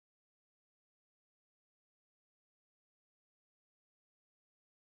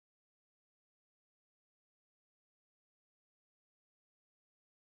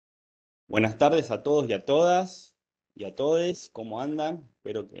Buenas tardes a todos y a todas y a todes, ¿cómo andan?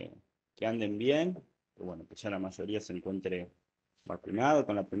 Espero que anden bien, que bueno, que ya la mayoría se encuentre vacunado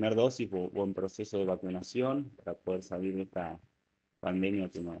con la primera dosis o en proceso de vacunación para poder salir de esta pandemia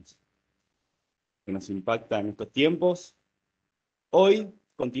que nos impacta en estos tiempos. Hoy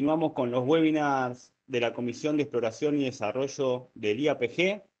continuamos con los webinars de la Comisión de Exploración y Desarrollo del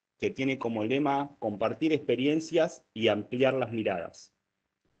IAPG, que tiene como lema compartir experiencias y ampliar las miradas.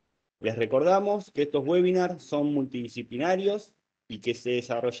 Les recordamos que estos webinars son multidisciplinarios y que se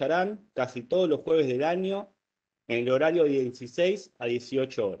desarrollarán casi todos los jueves del año en el horario de 16 a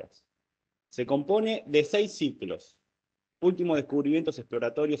 18 horas. Se compone de 6 ciclos: últimos descubrimientos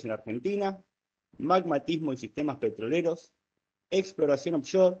exploratorios en Argentina, magmatismo y sistemas petroleros, exploración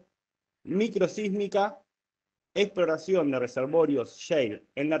offshore, microsísmica, exploración de reservorios shale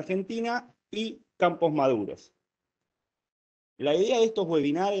en la Argentina y campos maduros. La idea de estos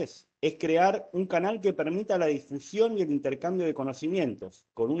webinares es crear un canal que permita la difusión y el intercambio de conocimientos,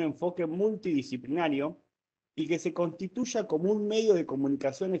 con un enfoque multidisciplinario y que se constituya como un medio de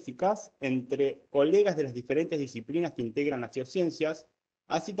comunicación eficaz entre colegas de las diferentes disciplinas que integran las geociencias,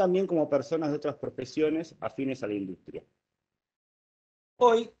 así también como personas de otras profesiones afines a la industria.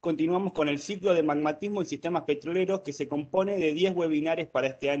 Hoy continuamos con el ciclo de magmatismo y sistemas petroleros, que se compone de 10 webinares para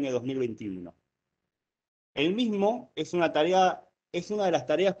este año 2021. El mismo es una de las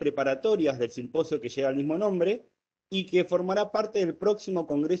tareas preparatorias del simposio que lleva el mismo nombre y que formará parte del próximo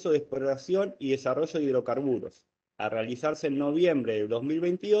Congreso de Exploración y Desarrollo de Hidrocarburos, a realizarse en noviembre de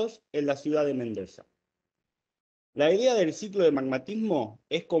 2022 en la ciudad de Mendoza. La idea del ciclo de magmatismo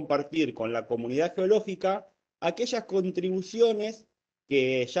es compartir con la comunidad geológica aquellas contribuciones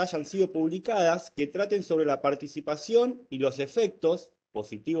que ya hayan sido publicadas que traten sobre la participación y los efectos,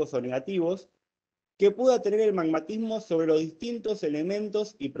 positivos o negativos, que pueda tener el magmatismo sobre los distintos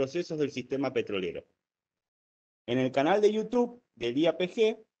elementos y procesos del sistema petrolero. En el canal de YouTube del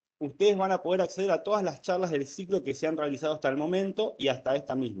IAPG, ustedes van a poder acceder a todas las charlas del ciclo que se han realizado hasta el momento y hasta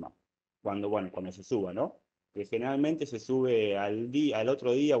esta misma, cuando se suba, ¿no? Que generalmente se sube al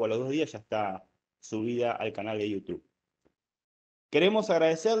otro día o a los 2 días ya está subida al canal de YouTube. Queremos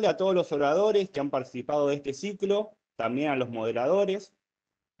agradecerle a todos los oradores que han participado de este ciclo, también a los moderadores,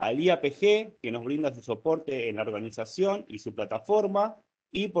 al IAPG, que nos brinda su soporte en la organización y su plataforma,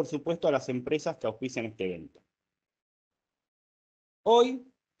 y por supuesto a las empresas que auspician este evento. Hoy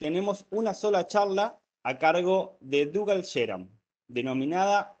tenemos una sola charla a cargo de Dougal Jerram,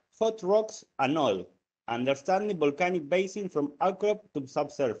 denominada Hot Rocks and Oil, Understanding Volcanic Basins from Outcrop to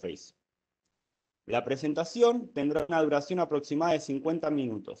Subsurface. La presentación tendrá una duración aproximada de 50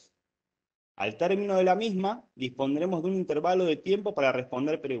 minutos. Al término de la misma, dispondremos de un intervalo de tiempo para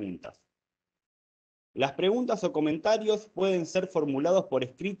responder preguntas. Las preguntas o comentarios pueden ser formulados por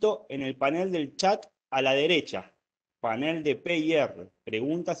escrito en el panel del chat a la derecha, panel de P&R,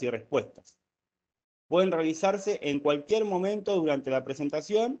 preguntas y respuestas. Pueden realizarse en cualquier momento durante la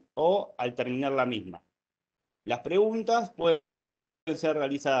presentación o al terminar la misma. Las preguntas pueden ser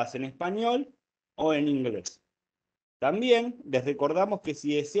realizadas en español o en inglés. También les recordamos que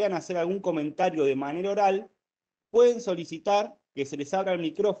si desean hacer algún comentario de manera oral, pueden solicitar que se les abra el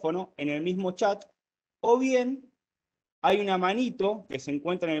micrófono en el mismo chat, o bien hay una manito que se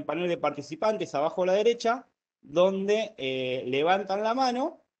encuentra en el panel de participantes abajo a la derecha, donde levantan la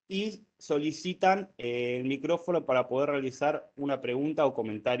mano y solicitan el micrófono para poder realizar una pregunta o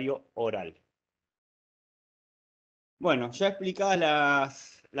comentario oral. Bueno, ya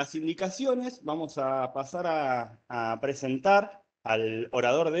explicadas las indicaciones, vamos a pasar a presentar al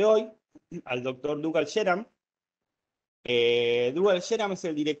orador de hoy, al doctor Dougal Jerram. Dougal Jerram es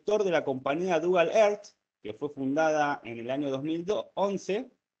el director de la compañía Dougalearth, que fue fundada en el año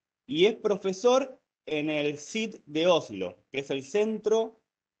 2011, y es profesor en el CEED de Oslo, que es el Centro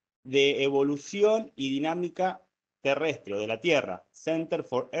de Evolución y Dinámica Terrestre, o de la Tierra, Center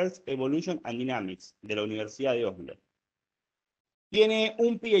for Earth Evolution and Dynamics, de la Universidad de Oslo. Tiene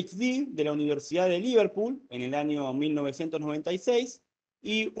un PhD de la Universidad de Liverpool en el año 1996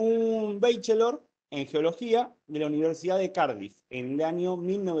 y un Bachelor en Geología de la Universidad de Cardiff en el año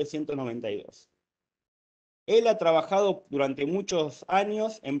 1992. Él ha trabajado durante muchos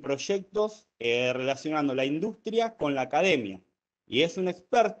años en proyectos relacionando la industria con la academia y es un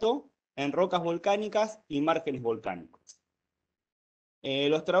experto en rocas volcánicas y márgenes volcánicos.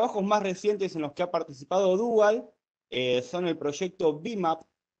 Los trabajos más recientes en los que ha participado Dougal son el proyecto BMAP,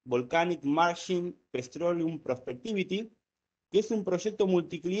 Volcanic Margin Petroleum Prospectivity, que es un proyecto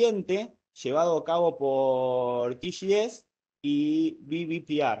multicliente llevado a cabo por TGS y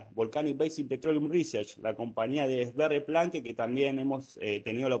VBPR, Volcanic Basin Petroleum Research, la compañía de Sverre Planke, que también hemos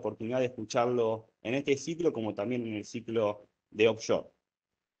tenido la oportunidad de escucharlo en este ciclo, como también en el ciclo de offshore.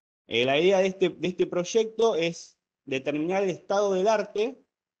 La idea de este proyecto es determinar el estado del arte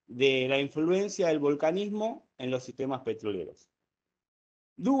de la influencia del volcanismo en los sistemas petroleros.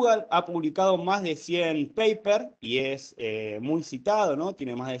 Dougal ha publicado más de 100 papers y es muy citado, ¿no?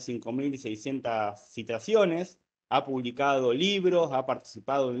 Tiene más de 5.600 citaciones, ha publicado libros, ha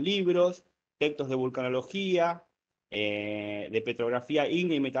participado en libros, textos de vulcanología, de petrografía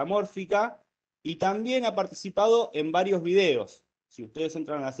ígnea y metamórfica, y también ha participado en varios videos. Si ustedes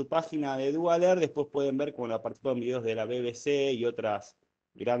entran a su página de Dougalearth, después pueden ver cómo ha participado en videos de la BBC y otras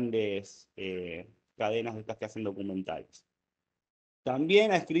grandes cadenas de estas que hacen documentales.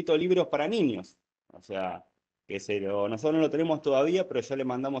 También ha escrito libros para niños, o sea, nosotros no lo tenemos todavía, pero ya le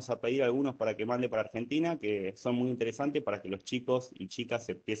mandamos a pedir algunos para que mande para Argentina, que son muy interesantes para que los chicos y chicas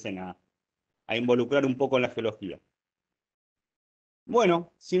se empiecen a involucrar un poco en la geología.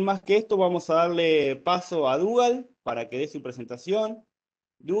 Bueno, sin más que esto, vamos a darle paso a Dougal para que dé su presentación.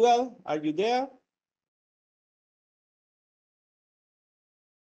 Dougal, are you there?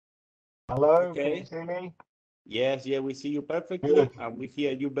 Hello, Okay. can you see me? Yes, yeah, we see you perfectly, Good. and we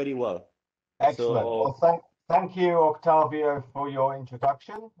hear you very well. Excellent. So, Well, thank you, Octavio, for your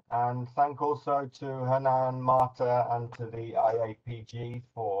introduction, and thank also to Hernan, Marta, and to the IAPG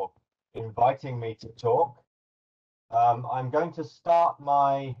for inviting me to talk. I'm going to start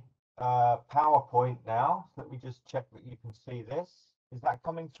my PowerPoint now. So let me just check that you can see this. Is that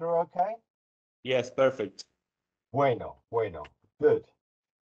coming through okay? yes, perfect. Bueno, good.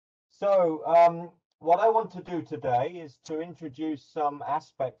 So, what I want to do today is to introduce some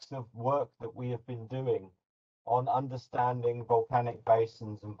aspects of work that we have been doing on understanding volcanic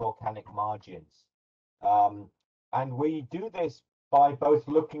basins and volcanic margins. And we do this by both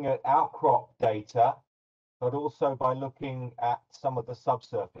looking at outcrop data, but also by looking at some of the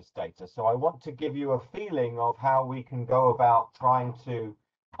subsurface data. So I want to give you a feeling of how we can go about trying to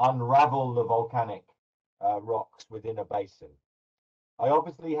unravel the volcanic rocks within a basin. I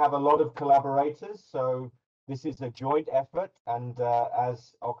obviously have a lot of collaborators, so this is a joint effort. And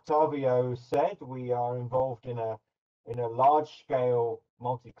as Octavio said, we are involved in a large-scale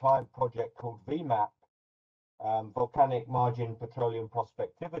multi-client project called VMAP, Volcanic Margin Petroleum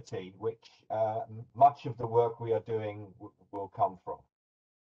Prospectivity, which much of the work we are doing will come from.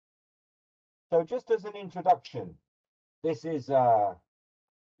 So just as an introduction, this is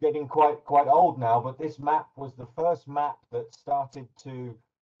getting quite old now, but this map was the first map that started to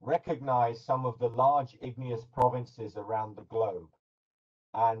recognize some of the large igneous provinces around the globe.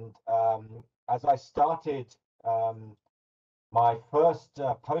 And as I started my first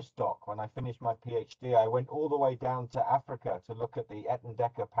postdoc, when I finished my PhD, I went all the way down to Africa to look at the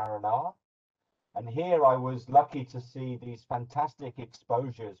Etendeka Paraná. And here I was lucky to see these fantastic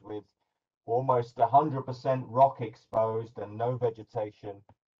exposures with almost 100% rock exposed and no vegetation.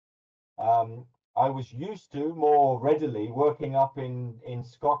 I was used to more readily working up in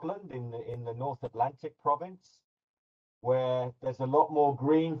Scotland, in the North Atlantic province, where there's a lot more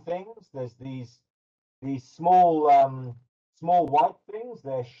green things. There's these small white things.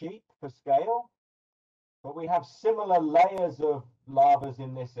 They're sheep for scale, but we have similar layers of lavas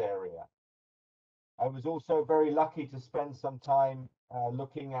in this area. I was also very lucky to spend some time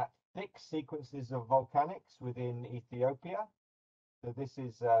looking at thick sequences of volcanics within Ethiopia. So this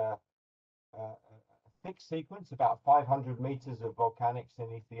is a thick sequence, about 500 meters of volcanics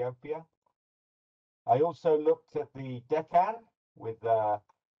in Ethiopia. I also looked at the Deccan with, I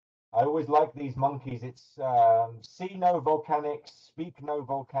always like these monkeys. It's see no volcanics, speak no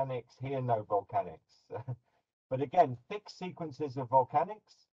volcanics, hear no volcanics. But again, thick sequences of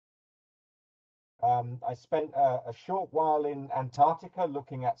volcanics. I spent a short while in Antarctica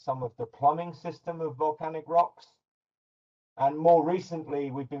looking at some of the plumbing system of volcanic rocks. And more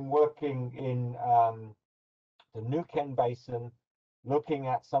recently, we've been working in the Nuken Basin, looking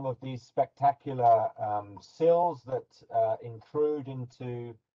at some of these spectacular sills that intrude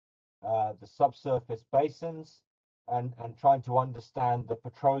into the subsurface basins and trying to understand the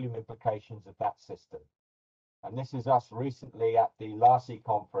petroleum implications of that system. And this is us recently at the LASI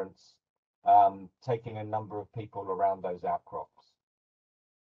conference, taking a number of people around those outcrops.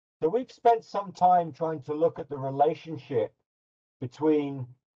 So we've spent some time trying to look at the relationship between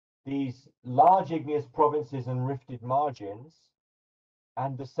these large igneous provinces and rifted margins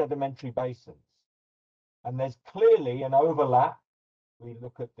and the sedimentary basins. And there's clearly an overlap. We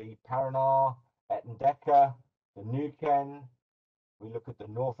look at the Paraná, Etendeka, the Nuken, we look at the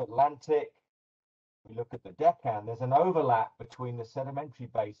North Atlantic, we look at the Deccan, there's an overlap between the sedimentary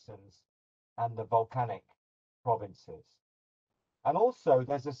basins and the volcanic provinces. And also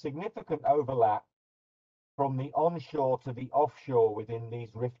there's a significant overlap from the onshore to the offshore within these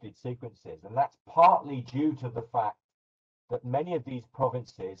rifted sequences. And that's partly due to the fact that many of these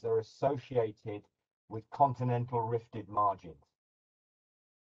provinces are associated with continental rifted margins.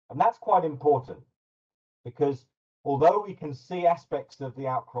 And that's quite important because although we can see aspects of the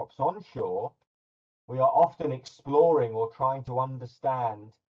outcrops onshore, we are often exploring or trying to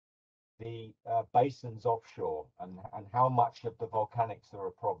understand the basins offshore and how much of the volcanics are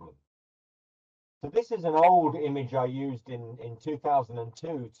a problem. So this is an old image I used in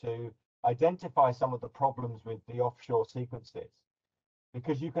 2002 to identify some of the problems with the offshore sequences,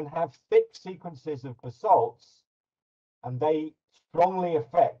 because you can have thick sequences of basalts and they strongly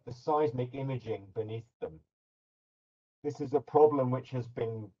affect the seismic imaging beneath them. This is a problem which has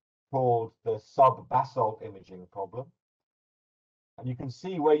been called the sub-basalt imaging problem. And you can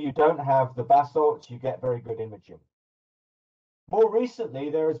see where you don't have the basalts, you get very good imaging. More recently,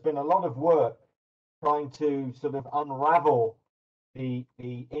 there has been a lot of work trying to sort of unravel the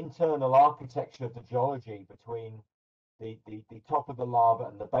internal architecture of the geology between the top of the lava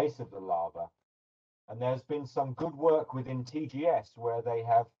and the base of the lava. And there's been some good work within TGS where they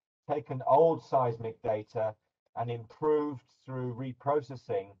have taken old seismic data and improved through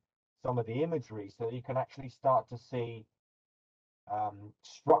reprocessing some of the imagery so that you can actually start to see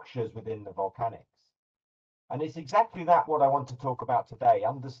structures within the volcanics. And it's exactly that what I want to talk about today,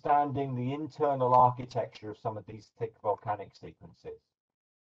 understanding the internal architecture of some of these thick volcanic sequences.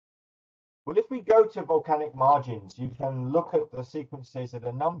 Well, if we go to volcanic margins, you can look at the sequences at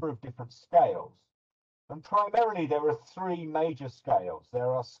a number of different scales. And primarily there are three major scales. There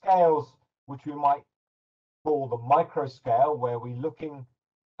are scales which we might call the micro scale, where we're looking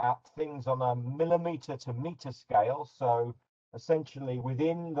at things on a millimeter to meter scale. So essentially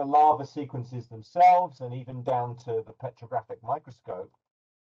within the lava sequences themselves and even down to the petrographic microscope.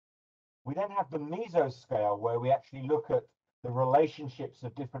 We then have the mesoscale, where we actually look at the relationships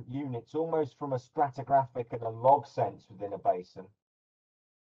of different units, almost from a stratigraphic and a log sense within a basin.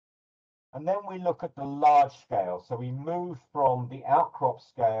 And then we look at the large scale. So we move from the outcrop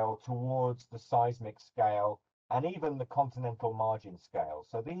scale towards the seismic scale and even the continental margin scale.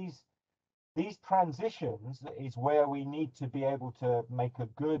 So these transitions is where we need to be able to make a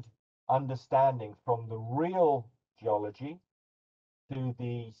good understanding from the real geology to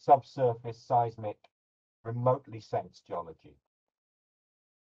the subsurface seismic remotely sensed geology.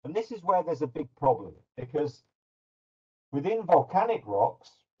 And this is where there's a big problem, because within volcanic rocks,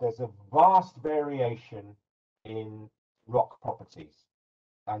 there's a vast variation in rock properties.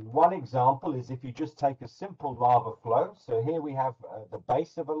 And one example is if you just take a simple lava flow. So here we have the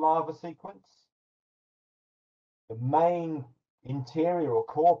base of a lava sequence, the main interior or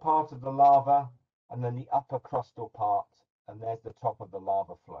core part of the lava, and then the upper crustal part, and there's the top of the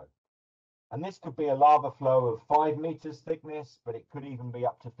lava flow. And this could be a lava flow of 5 meters thickness, but it could even be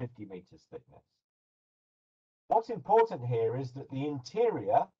up to 50 meters thickness. What's important here is that the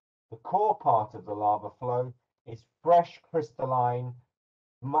interior, the core part of the lava flow, is fresh, crystalline.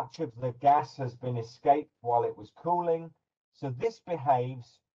 Much of the gas has been escaped while it was cooling. So this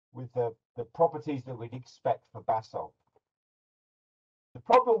behaves with the properties that we'd expect for basalt. The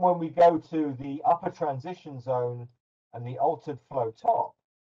problem when we go to the upper transition zone and the altered flow top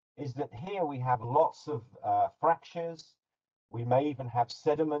is that here we have lots of fractures. We may even have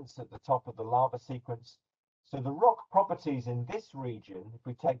sediments at the top of the lava sequence. So the rock properties in this region, if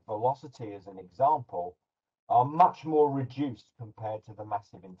we take velocity as an example, are much more reduced compared to the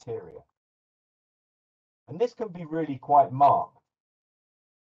massive interior. And this can be really quite marked.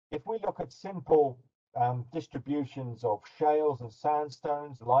 If we look at simple distributions of shales and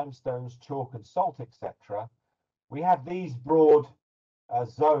sandstones, limestones, chalk and salt, etc., we have these broad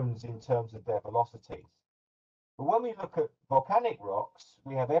zones in terms of their velocities. But when we look at volcanic rocks,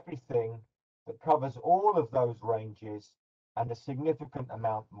 we have everything that covers all of those ranges and a significant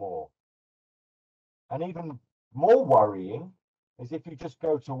amount more. And even more worrying is if you just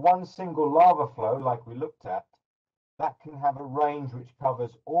go to one single lava flow like we looked at, that can have a range which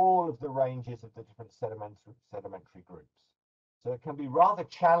covers all of the ranges of the different sedimentary groups. So it can be rather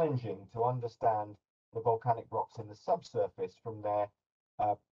challenging to understand the volcanic rocks in the subsurface from their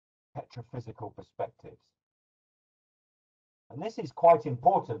petrophysical perspectives. And this is quite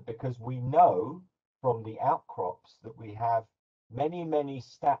important because we know from the outcrops that we have many, many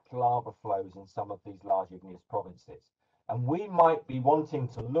stacked lava flows in some of these large igneous provinces. And we might be wanting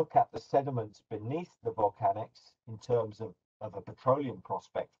to look at the sediments beneath the volcanics in terms of a petroleum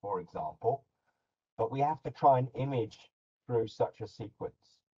prospect, for example. but we have to try and image through such a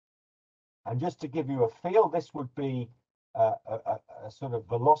sequence. And just to give you a feel, this would be a sort of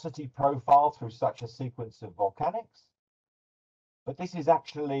velocity profile through such a sequence of volcanics. But this is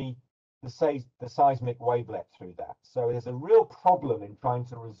actually the seismic wavelet through that. So there's a real problem in trying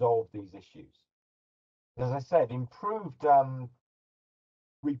to resolve these issues. As I said, improved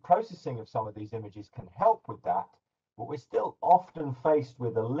reprocessing of some of these images can help with that, but we're still often faced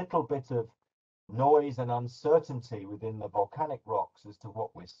with a little bit of noise and uncertainty within the volcanic rocks as to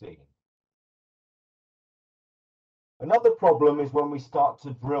what we're seeing. Another problem is when we start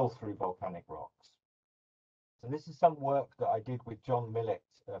to drill through volcanic rocks. So this is some work that I did with John Millett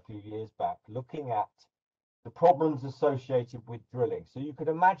a few years back, looking at the problems associated with drilling. So you could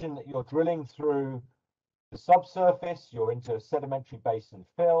imagine that you're drilling through the subsurface, you're into a sedimentary basin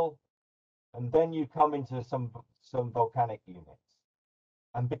fill, and then you come into some volcanic units.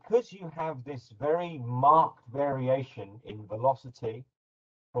 And because you have this very marked variation in velocity,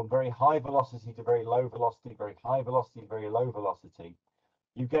 from very high velocity to very low velocity, very high velocity, very low velocity,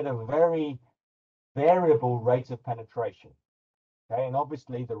 you get a very variable rate of penetration. Okay, and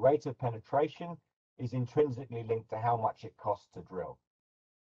obviously the rate of penetration is intrinsically linked to how much it costs to drill.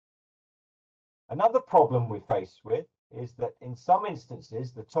 Another problem we're faced with is that in some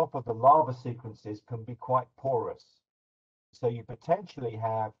instances, the top of the lava sequences can be quite porous. So you potentially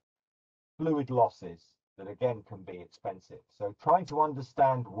have fluid losses that again can be expensive. So trying to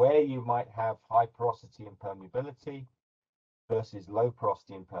understand where you might have high porosity and permeability versus low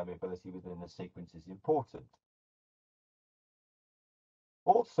porosity and permeability within the sequence is important.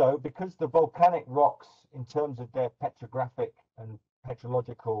 Also, because the volcanic rocks, in terms of their petrographic and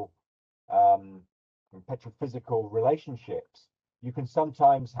petrological and petrophysical relationships, you can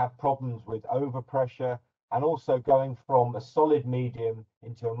sometimes have problems with overpressure and also going from a solid medium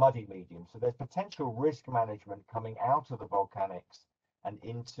into a muddy medium. So there's potential risk management coming out of the volcanics and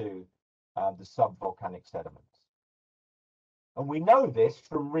into the subvolcanic sediments. And we know this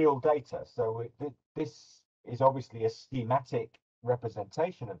from real data. So this is obviously a schematic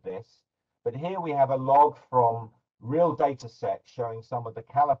representation of this, but here we have a log from real data set showing some of the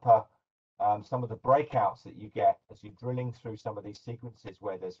caliper, some of the breakouts that you get as you're drilling through some of these sequences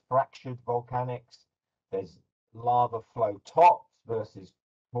where there's fractured volcanics, there's lava flow tops versus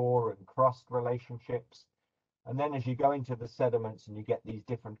core and crust relationships. And then as you go into the sediments and you get these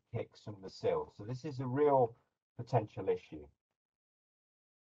different kicks from the sills. So this is a real potential issue.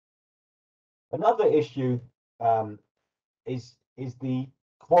 Another issue is the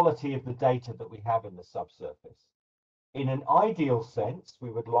quality of the data that we have in the subsurface. In an ideal sense, we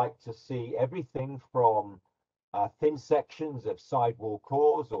would like to see everything from thin sections of sidewall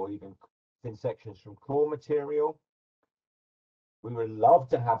cores or even thin sections from core material. We would love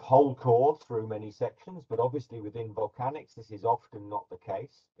to have whole core through many sections, but obviously within volcanics, this is often not the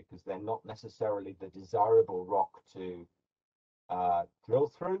case because they're not necessarily the desirable rock to drill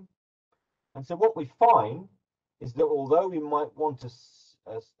through. And so what we find is that although we might want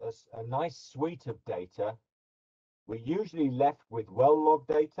a nice suite of data, we're usually left with well-logged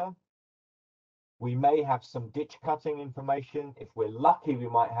data. We may have some ditch cutting information. If we're lucky, we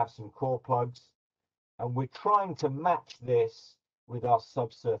might have some core plugs. And we're trying to match this with our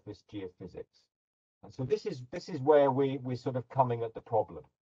subsurface geophysics. And so this is where we're sort of coming at the problem.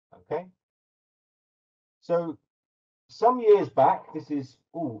 Okay. So some years back, this is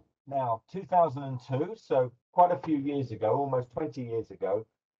now 2002, so quite a few years ago, almost 20 years ago,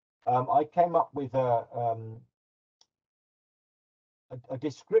 I came up with a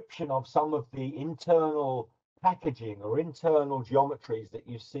description of some of the internal packaging or internal geometries that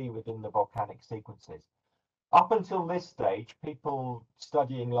you see within the volcanic sequences. Up until this stage, people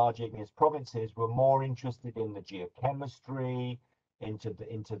studying large igneous provinces were more interested in the geochemistry, into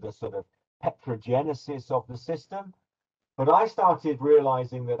the sort of petrogenesis of the system. But I started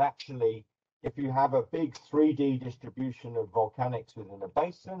realizing that actually, if you have a big 3D distribution of volcanics within a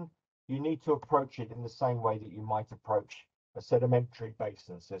basin, you need to approach it in the same way that you might approach a sedimentary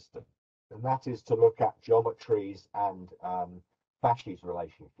basin system. And that is to look at geometries and facies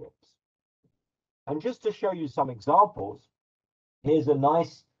relationships. And just to show you some examples, here's a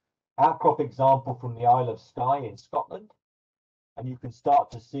nice outcrop example from the Isle of Skye in Scotland. And you can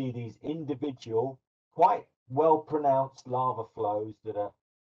start to see these individual, quite well-pronounced lava flows that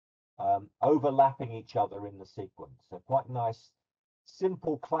are overlapping each other in the sequence. So quite nice,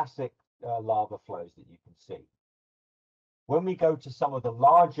 simple, classic lava flows that you can see. When we go to some of the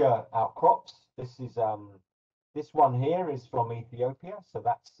larger outcrops, this one here is from Ethiopia. So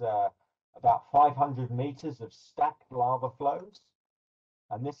that's about 500 meters of stacked lava flows.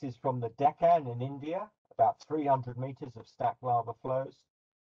 and this is from the Deccan in India, about 300 meters of stacked lava flows.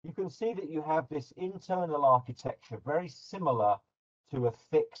 You can see that you have this internal architecture very similar to a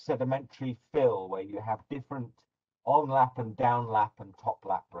thick sedimentary fill where you have different on-lap and down-lap and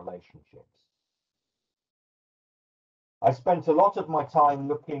top-lap relationships. I spent a lot of my time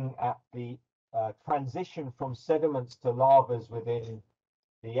looking at the transition from sediments to lavas within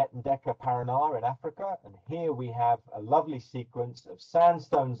the Etendeka Paraná in Africa, and here we have a lovely sequence of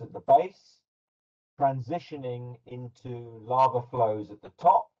sandstones at the base, transitioning into lava flows at the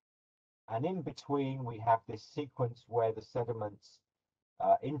top, and in between we have this sequence where the sediments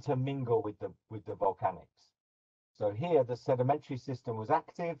intermingle with the volcanics. So here the sedimentary system was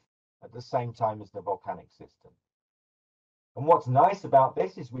active at the same time as the volcanic system. And what's nice about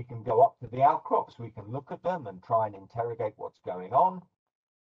this is we can go up to the outcrops, we can look at them and try and interrogate what's going on.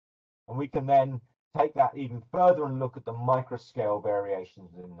 And we can then take that even further and look at the microscale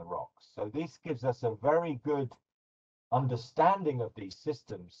variations in the rocks. So this gives us a very good understanding of these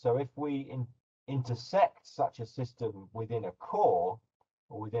systems. So if we intersect such a system within a core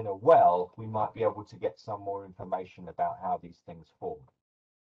or within a well, we might be able to get some more information about how these things form.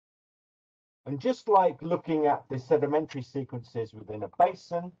 And just like looking at the sedimentary sequences within a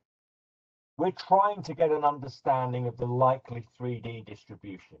basin, we're trying to get an understanding of the likely 3D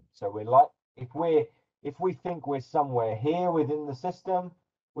distribution. So we're like, if we think we're somewhere here within the system,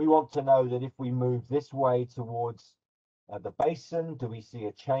 we want to know that if we move this way towards the basin, do we see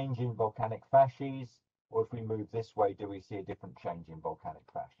a change in volcanic facies? Or if we move this way, do we see a different change in volcanic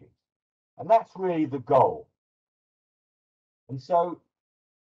facies? And that's really the goal. And so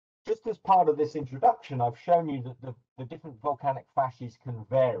just as part of this introduction, I've shown you that the different volcanic facies can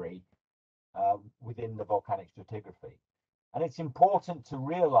vary within the volcanic stratigraphy. And it's important to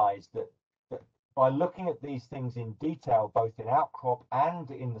realize that by looking at these things in detail, both in outcrop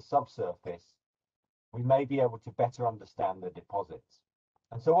and in the subsurface, we may be able to better understand the deposits.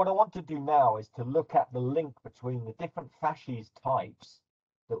 And so what I want to do now is to look at the link between the different facies types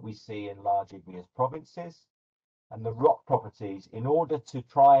that we see in large igneous provinces and the rock properties in order to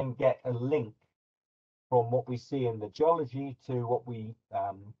try and get a link from what we see in the geology to what we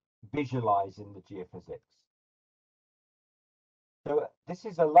visualize in the geophysics. So this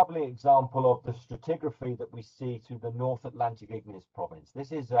is a lovely example of the stratigraphy that we see through the North Atlantic Igneous Province.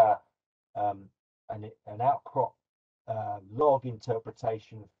 This is an outcrop log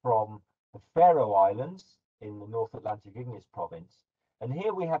interpretation from the Faroe Islands in the North Atlantic Igneous Province. And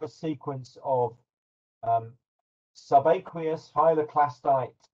here we have a sequence of subaqueous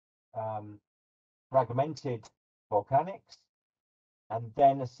hyaloclastite fragmented volcanics, and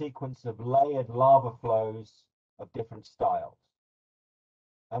then a sequence of layered lava flows of different styles.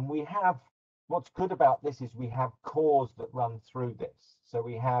 And we have, what's good about this is we have cores that run through this. So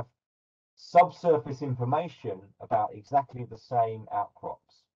we have subsurface information about exactly the same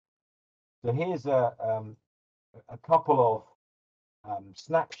outcrops. So here's a couple of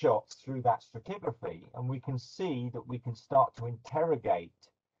snapshots through that stratigraphy, and we can see that we can start to interrogate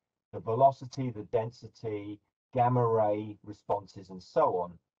the velocity, the density, gamma ray responses, and so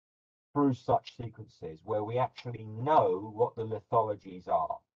on through such sequences where we actually know what the lithologies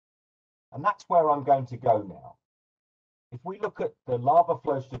are. And that's where I'm going to go now. If we look at the lava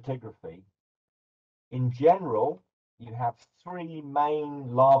flow stratigraphy, in general, you have three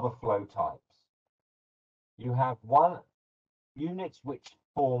main lava flow types. You have units which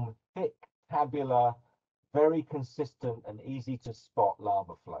form thick, tabular, very consistent and easy to spot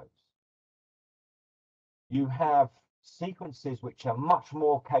lava flows. You have sequences which are much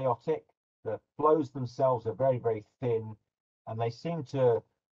more chaotic. The flows themselves are very, very thin, and they seem to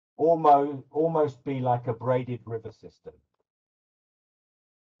almost be like a braided river system.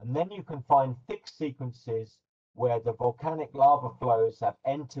 And then you can find thick sequences where the volcanic lava flows have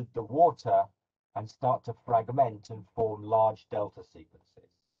entered the water and start to fragment and form large delta sequences.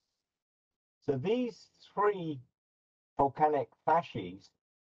 So these three volcanic facies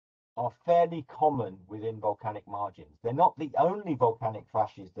are fairly common within volcanic margins. They're not the only volcanic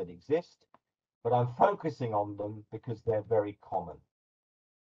facies that exist, but I'm focusing on them because they're very common.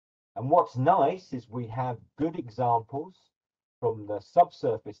 And what's nice is we have good examples from the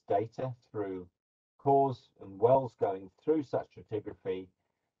subsurface data through cores and wells going through such stratigraphy.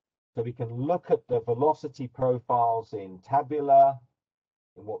 So we can look at the velocity profiles in tabular,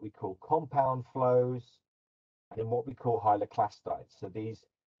 in what we call compound flows, and in what we call hyaloclastites. So these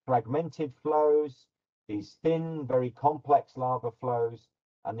fragmented flows, these thin, very complex lava flows,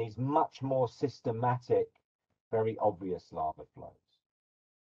 and these much more systematic, very obvious lava flows.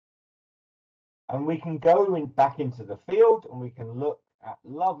 And we can go back into the field and we can look at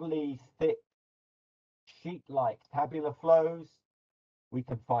lovely, thick, sheet-like tabular flows. We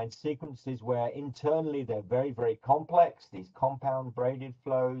can find sequences where internally they're very, very complex, these compound braided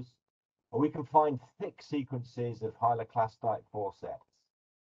flows, or we can find thick sequences of hyaloclastite faucets.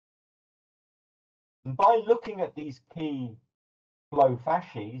 And by looking at these key flow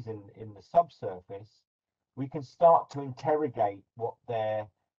facies in the subsurface, we can start to interrogate what their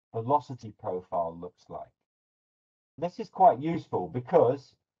velocity profile looks like. This is quite useful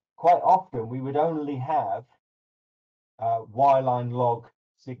because quite often we would only have wireline log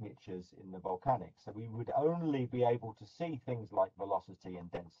signatures in the volcanic. So we would only be able to see things like velocity and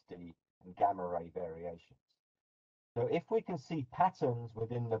density and gamma ray variations. So if we can see patterns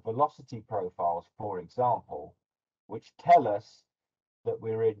within the velocity profiles, for example, which tell us that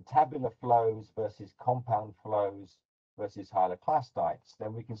we're in tabular flows versus compound flows versus hyaloclastites,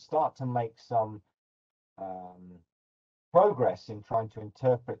 then we can start to make some progress in trying to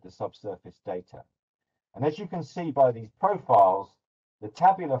interpret the subsurface data. And as you can see by these profiles, the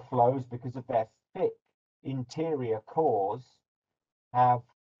tabular flows, because of their thick interior cores, have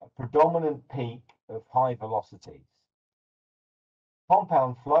a predominant peak of high velocities.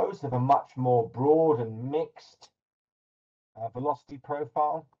 Compound flows have a much more broad and mixed velocity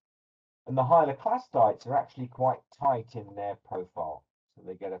profile, and the hyaloclastites are actually quite tight in their profile, so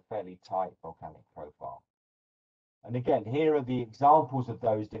they get a fairly tight volcanic profile. And again, here are the examples of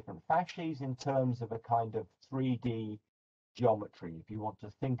those different facies in terms of a kind of 3D geometry, if you want to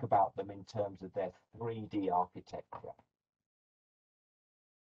think about them in terms of their 3D architecture.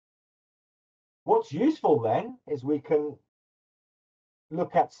 What's useful then is we can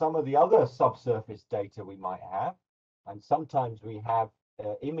look at some of the other subsurface data we might have, and sometimes we have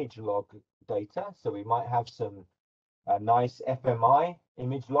image log data, so we might have some nice fMI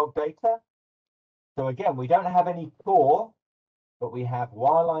image log data. So again, we don't have any core, but we have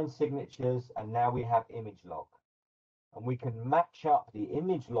wireline signatures, and now we have image log. And we can match up the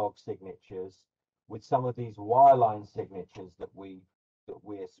image log signatures with some of these wireline signatures that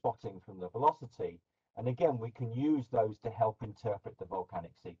we're spotting from the velocity. And again, we can use those to help interpret the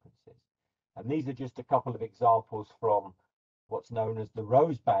volcanic sequences. And these are just a couple of examples from what's known as the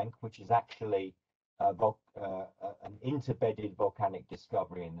Rose Bank, which is actually an interbedded volcanic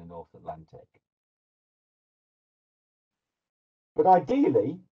discovery in the North Atlantic. But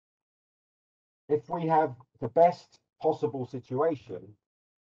ideally, if we have the best possible situation,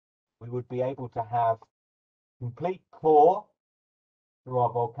 we would be able to have complete core through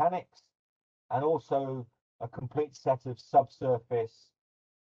our volcanics, and also a complete set of subsurface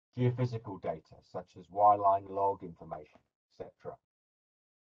geophysical data, such as wireline log information, etc.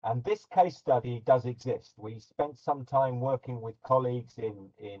 And this case study does exist. We spent some time working with colleagues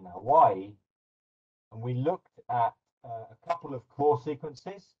in Hawaii, and we looked at a couple of core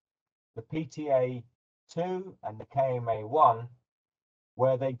sequences, the PTA2 and the KMA1,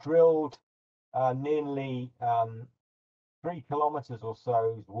 where they drilled nearly 3 kilometers or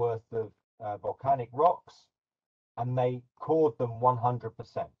so worth of volcanic rocks, and they cored them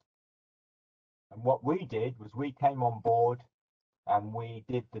 100%. And what we did was we came on board and we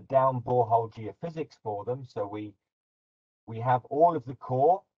did the down borehole geophysics for them. So we have all of the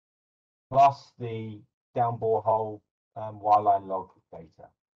core plus the down borehole wireline log data.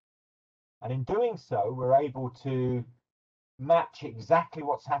 And in doing so, we're able to match exactly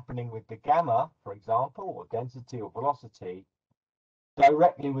what's happening with the gamma, for example, or density or velocity,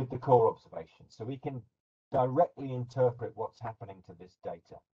 directly with the core observation. So we can directly interpret what's happening to this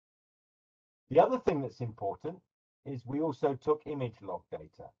data. The other thing that's important is we also took image log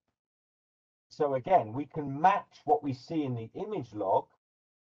data. So again, we can match what we see in the image log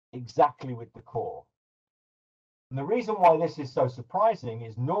exactly with the core. And the reason why this is so surprising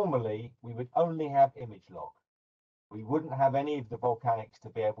is normally we would only have image log. We wouldn't have any of the volcanics to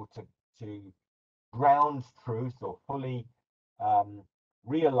be able to ground truth or fully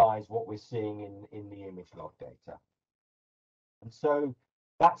realize what we're seeing in the image log data. And so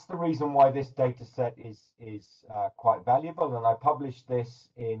that's the reason why this data set is quite valuable. And I published this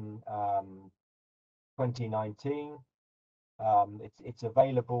in 2019. It's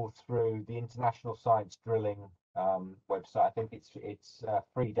available through the International Science Drilling website. I think it's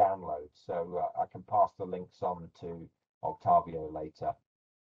free download, so I can pass the links on to Octavio later.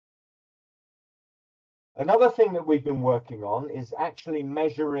 Another thing that we've been working on is actually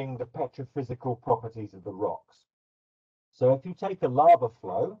measuring the petrophysical properties of the rocks. So if you take a lava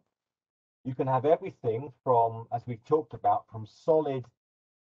flow, you can have everything from, as we've talked about, from solid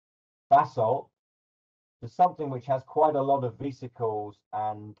basalt to something which has quite a lot of vesicles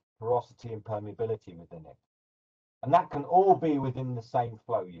and porosity and permeability within it. And that can all be within the same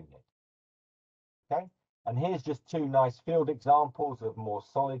flow unit. Okay, and here's just two nice field examples of more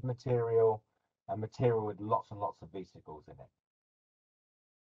solid material and material with lots and lots of vesicles in it.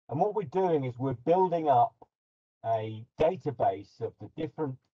 And what we're doing is we're building up a database of the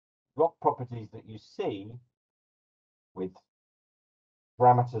different rock properties that you see with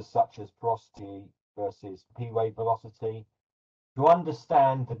parameters such as porosity versus P-wave velocity to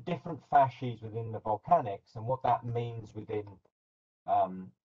understand the different facies within the volcanics and what that means within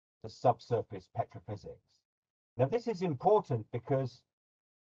the subsurface petrophysics. Now, this is important because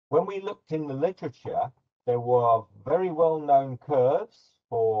when we looked in the literature, there were very well-known curves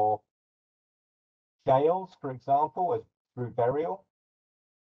for shales, for example, as through burial.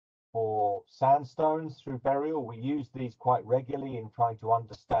 For sandstones through burial, we use these quite regularly in trying to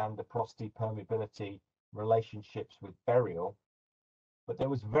understand the porosity permeability relationships with burial. But there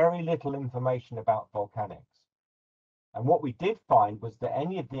was very little information about volcanics. And what we did find was that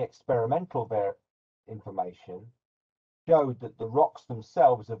any of the experimental information showed that the rocks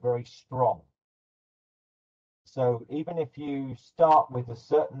themselves are very strong. So even if you start with a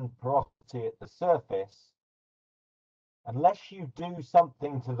certain porosity at the surface, unless you do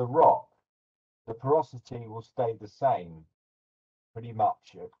something to the rock, the porosity will stay the same pretty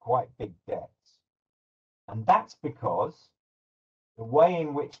much at quite big depths. And that's because the way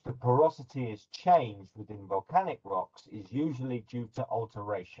in which the porosity is changed within volcanic rocks is usually due to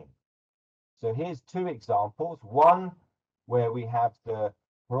alteration. So here's two examples. One where we have the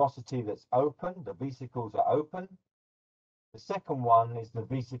porosity that's open, the vesicles are open. The second one is the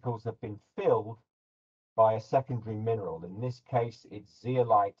vesicles have been filled by a secondary mineral. In this case, it's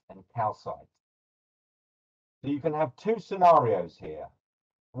zeolite and calcite. So you can have two scenarios here.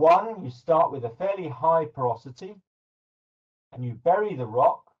 One, you start with a fairly high porosity and you bury the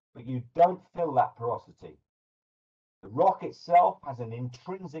rock, but you don't fill that porosity. The rock itself has an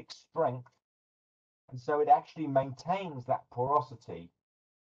intrinsic strength, and so it actually maintains that porosity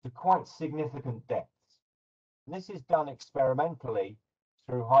to quite significant depths. And this is done experimentally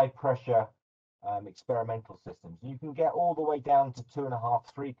through high pressure experimental systems. You can get all the way down to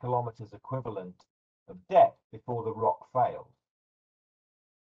 2.5, 3 kilometers equivalent of depth before the rock fails.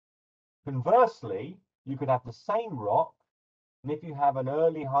 Conversely, you could have the same rock, and if you have an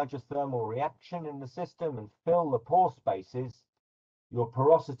early hydrothermal reaction in the system and fill the pore spaces, your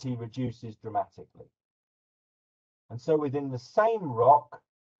porosity reduces dramatically. And so within the same rock,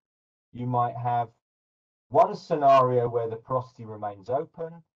 you might have one scenario where the porosity remains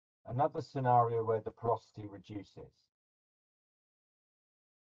open, another scenario where the porosity reduces.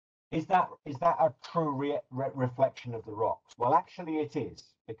 Is that a true reflection of the rocks? Well, actually it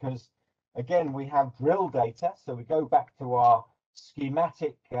is, because again, we have drill data. So we go back to our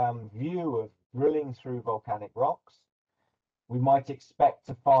schematic view of drilling through volcanic rocks. We might expect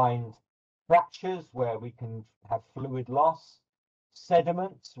to find fractures where we can have fluid loss,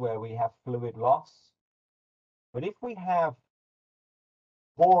 sediments where we have fluid loss. But if we have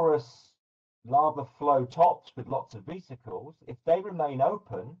porous lava flow tops with lots of vesicles, if they remain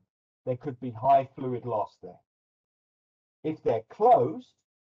open, there could be high fluid loss there. If they're closed,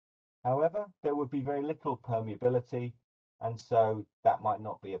 however, there would be very little permeability, and so that might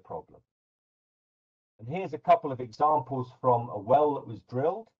not be a problem. And here's a couple of examples from a well that was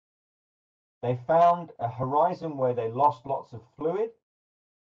drilled. They found a horizon where they lost lots of fluid,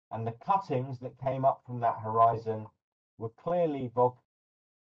 and the cuttings that came up from that horizon were clearly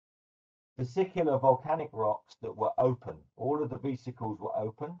vesicular volcanic rocks that were open. All of the vesicles were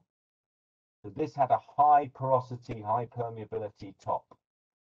open. So this had a high porosity, high permeability top.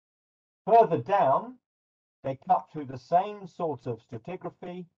 Further down, they cut through the same sort of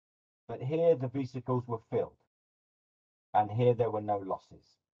stratigraphy, but here the vesicles were filled, and here there were no losses.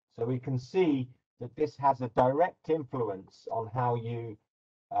 So we can see that this has a direct influence on how you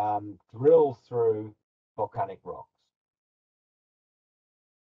drill through volcanic rocks.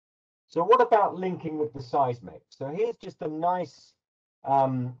 So what about linking with the seismic? So here's just a nice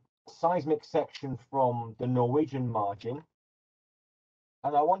seismic section from the Norwegian margin.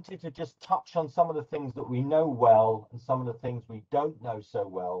 And I wanted to just touch on some of the things that we know well and some of the things we don't know so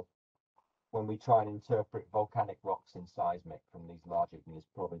well when we try and interpret volcanic rocks in seismic from these large igneous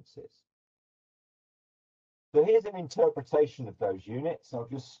provinces. So here's an interpretation of those units. I'll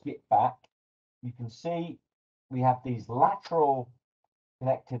just skip back. You can see we have these lateral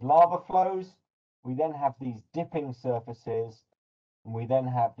connected lava flows. We then have these dipping surfaces, and we then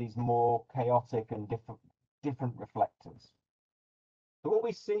have these more chaotic and different reflectors. So what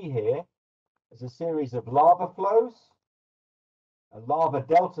we see here is a series of lava flows, a lava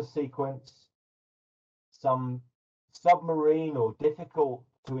delta sequence, some submarine or difficult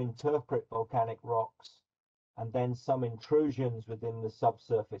to interpret volcanic rocks, and then some intrusions within the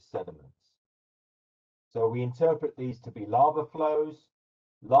subsurface sediments. So we interpret these to be lava flows,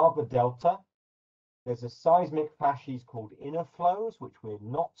 lava delta. There's a seismic facies called inner flows, which we're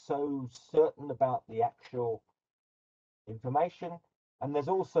not so certain about the actual information. And there's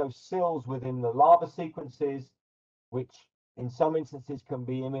also sills within the lava sequences, which in some instances can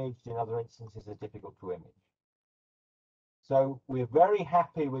be imaged, in other instances are difficult to image. So we're very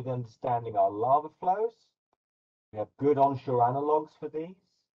happy with understanding our lava flows. We have good onshore analogues for these.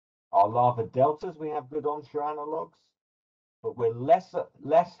 Our lava deltas, we have good onshore analogues, but we're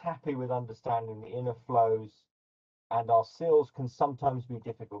less happy with understanding the inner flows, and our sills can sometimes be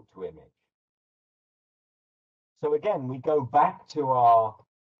difficult to image. So again, we go back to our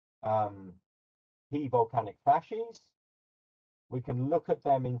key volcanic facies. We can look at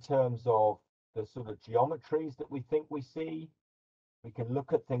them in terms of the sort of geometries that we think we see. We can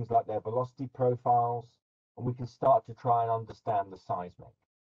look at things like their velocity profiles, and we can start to try and understand the seismic.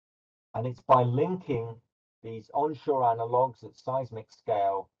 And it's by linking these onshore analogues at seismic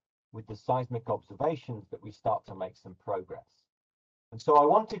scale with the seismic observations that we start to make some progress. And so I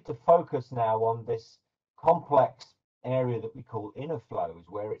wanted to focus now on this complex area that we call inner flows,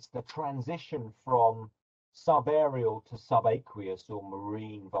 where it's the transition from subaerial to subaqueous or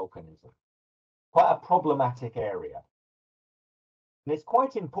marine volcanism. Quite a problematic area. And it's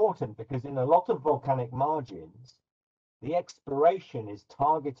quite important because in a lot of volcanic margins, the exploration is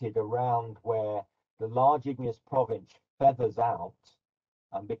targeted around where the large igneous province feathers out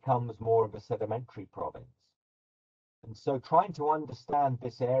and becomes more of a sedimentary province. And so trying to understand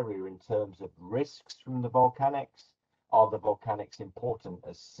this area in terms of risks from the volcanics, are the volcanics important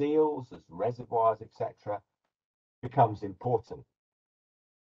as seals, as reservoirs, etc., becomes important.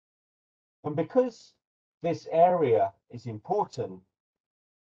 And because this area is important,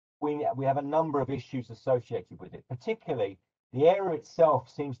 we have a number of issues associated with it. Particularly, the area itself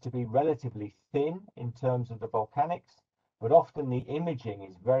seems to be relatively thin in terms of the volcanics, but often the imaging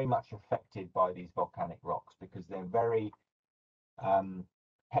is very much affected by these volcanic rocks because they're very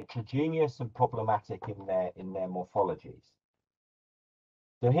heterogeneous and problematic in their morphologies.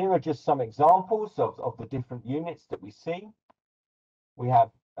 So here are just some examples of the different units that we see. We have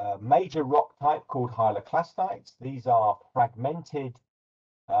a major rock type called hyaloclastites. These are fragmented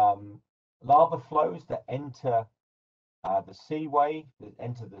lava flows that enter the seaway, that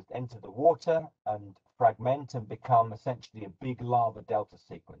enter the water and fragment and become essentially a big lava delta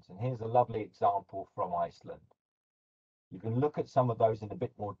sequence. And here's a lovely example from Iceland. You can look at some of those in a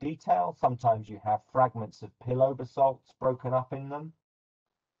bit more detail. Sometimes you have fragments of pillow basalts broken up in them.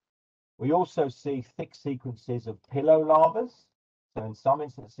 We also see thick sequences of pillow lavas. So in some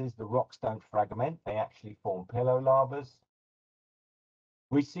instances, the rocks don't fragment, they actually form pillow lavas.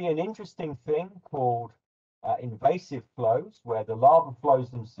 We see an interesting thing called invasive flows, where the lava flows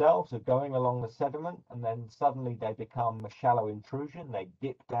themselves are going along the sediment, and then suddenly they become a shallow intrusion. They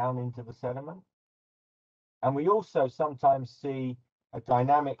dip down into the sediment. And we also sometimes see a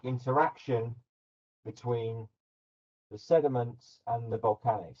dynamic interaction between the sediments and the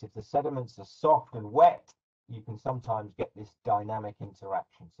volcanics. If the sediments are soft and wet, you can sometimes get this dynamic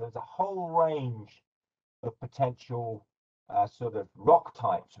interaction. So there's a whole range of potential sort of rock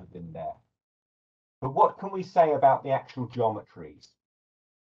types within there. But what can we say about the actual geometries?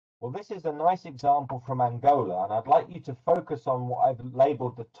 Well, this is a nice example from Angola, and I'd like you to focus on what I've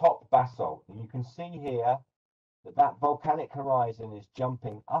labeled the top basalt. And you can see here that that volcanic horizon is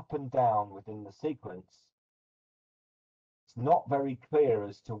jumping up and down within the sequence. It's not very clear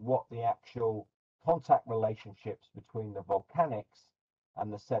as to what the actual contact relationships between the volcanics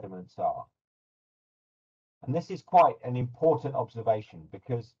and the sediments are. And this is quite an important observation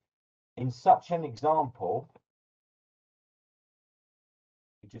because in such an example,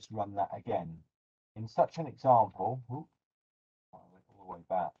 we just run that again. In such an example, I went all the way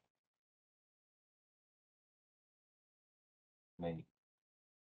back. Me.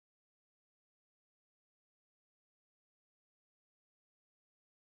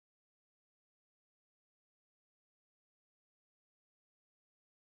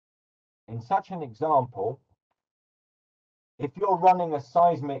 In such an example, if you're running a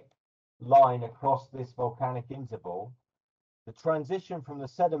seismic line across this volcanic interval, the transition from the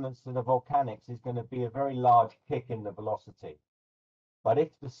sediments to the volcanics is going to be a very large kick in the velocity. But if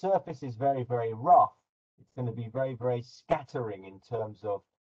the surface is very, very rough, it's going to be very, very scattering in terms of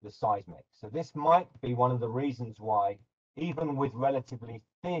the seismic. So this might be one of the reasons why, even with relatively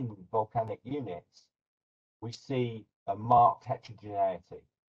thin volcanic units, we see a marked heterogeneity.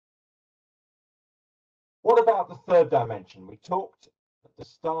 What about the third dimension? We talked at the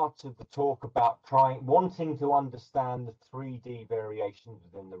start of the talk about wanting to understand the 3D variations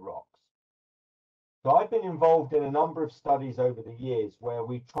within the rocks. So I've been involved in a number of studies over the years where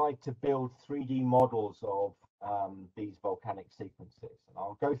we tried to build 3D models of these volcanic sequences. And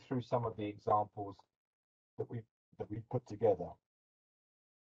I'll go through some of the examples that we've put together.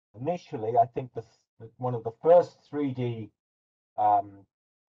 Initially, I think one of the first 3D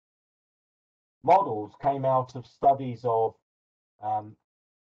models came out of studies of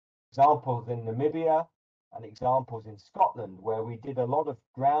examples in Namibia and examples in Scotland, where we did a lot of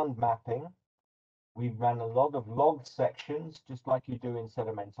ground mapping. We ran a lot of log sections, just like you do in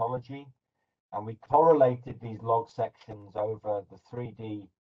sedimentology, and we correlated these log sections over the 3D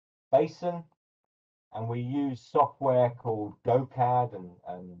basin, and we used software called GoCAD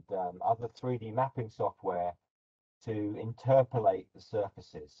and other 3D mapping software to interpolate the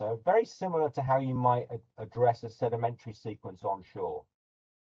surfaces. So very similar to how you might address a sedimentary sequence onshore.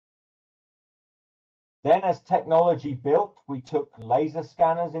 Then as technology built, we took laser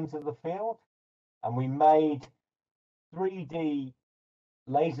scanners into the field and we made 3D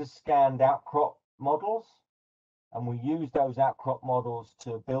laser scanned outcrop models. And we used those outcrop models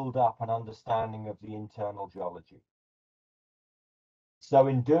to build up an understanding of the internal geology. So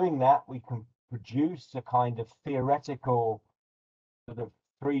in doing that, we can produce a kind of theoretical sort of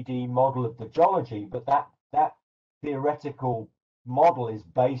 3D model of the geology, but that theoretical model is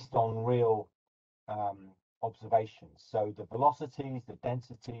based on real observations. So the velocities, the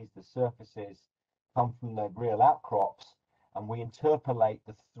densities, the surfaces come from the real outcrops, and we interpolate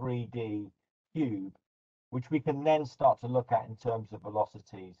the 3D cube, which we can then start to look at in terms of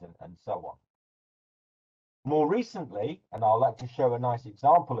velocities and so on. More recently, and I'd like to show a nice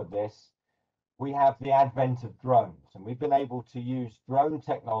example of this, we have the advent of drones, and we've been able to use drone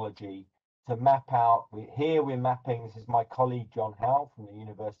technology to map out. Here we're mapping, this is my colleague John Howe from the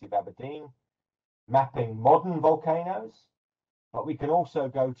University of Aberdeen, mapping modern volcanoes, but we can also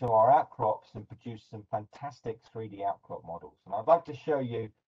go to our outcrops and produce some fantastic 3D outcrop models. And I'd like to show you,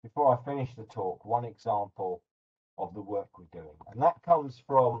 before I finish the talk, one example of the work we're doing. And that comes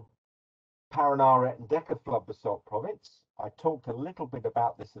from Paraná-Etndeca flood basalt province. I talked a little bit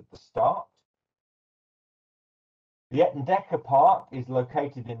about this at the start. The Etndeca part is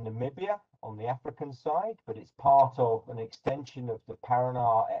located in Namibia on the African side, but it's part of an extension of the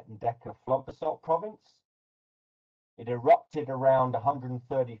Paraná-Etndeca flood basalt province. It erupted around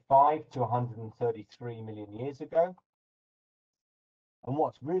 135 to 133 million years ago. And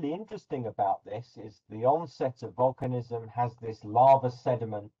what's really interesting about this is the onset of volcanism has this lava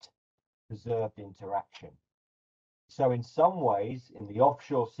sediment preserved interaction. So in some ways, in the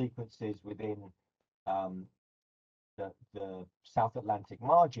offshore sequences within the South Atlantic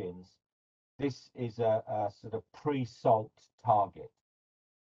margins, this is a sort of pre-salt target.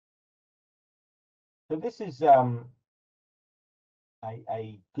 So this is a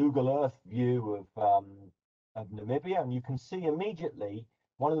Google Earth view of Namibia, and you can see immediately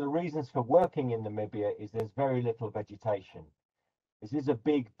one of the reasons for working in Namibia is there's very little vegetation. This is a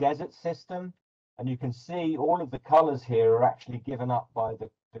big desert system, and you can see all of the colors here are actually given up by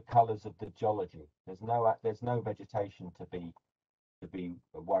the colors of the geology. There's no vegetation to be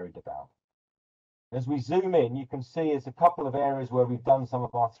worried about. As we zoom in, you can see there's a couple of areas where we've done some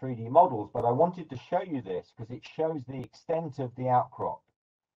of our 3D models, but I wanted to show you this because it shows the extent of the outcrop.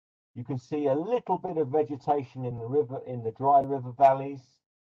 You can see a little bit of vegetation in the river, in the dry river valleys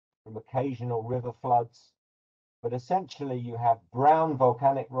from occasional river floods, but essentially you have brown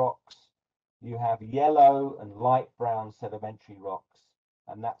volcanic rocks, you have yellow and light brown sedimentary rocks,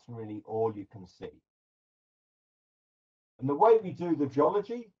 and that's really all you can see. And the way we do the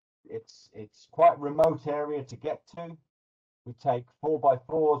geology, it's quite a remote area to get to. We take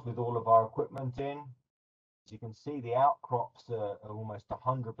 4x4s with all of our equipment in. As you can see, the outcrops are almost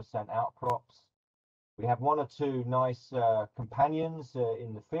 100% outcrops. We have one or two nice companions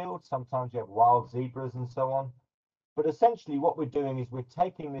in the field. Sometimes you have wild zebras and so on. But essentially what we're doing is we're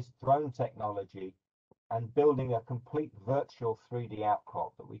taking this drone technology and building a complete virtual 3D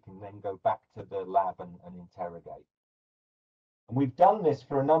outcrop that we can then go back to the lab and interrogate. And we've done this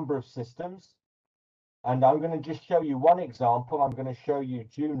for a number of systems. And I'm going to just show you one example. I'm going to show you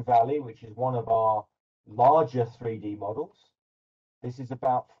Dune Valley, which is one of our larger 3D models. This is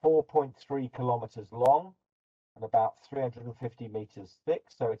about 4.3 kilometers long and about 350 meters thick.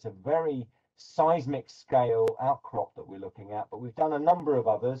 So it's a very seismic scale outcrop that we're looking at, but we've done a number of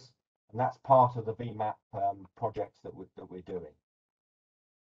others, and that's part of the VMAP projects that we're doing.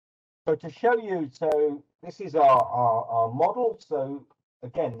 So to show you, so this is our model. So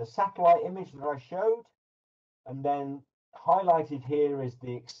again, the satellite image that I showed, And then highlighted here is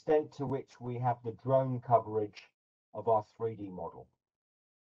the extent to which we have the drone coverage of our 3D model.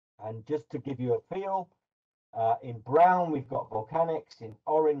 And just to give you a feel, in brown we've got volcanics, in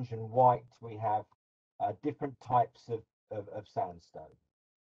orange and white we have different types of sandstone.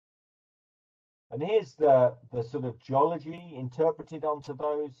 And here's the sort of geology interpreted onto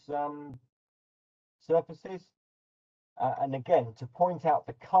those surfaces. And again, to point out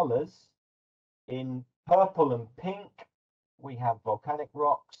the colors, in purple and pink, we have volcanic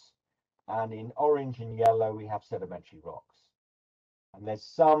rocks, and in orange and yellow, we have sedimentary rocks. And there's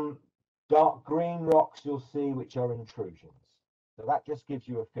some dark green rocks you'll see which are intrusions. So that just gives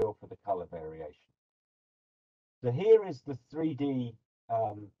you a feel for the color variation. So here is the 3D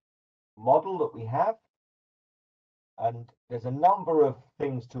model that we have. And there's a number of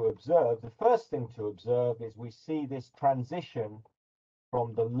things to observe. The first thing to observe is we see this transition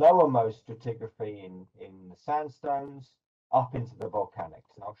from the lowermost stratigraphy in the sandstones up into the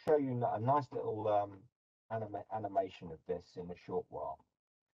volcanics. And I'll show you a nice little animation of this in a short while.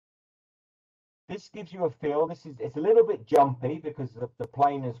 This gives you a feel. It's a little bit jumpy because the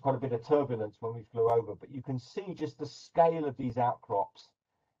plane has quite a bit of turbulence when we flew over, but you can see just the scale of these outcrops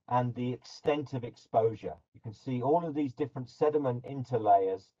and the extent of exposure. You can see all of these different sediment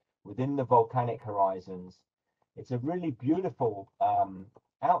interlayers within the volcanic horizons. It's a really beautiful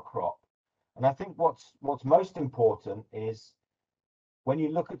outcrop. And I think what's most important is when you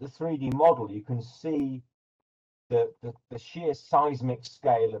look at the 3D model, you can see the sheer seismic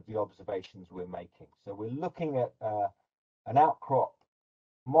scale of the observations we're making. So we're looking at an outcrop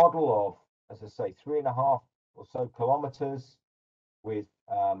model of, as I say, 3.5 or so kilometers with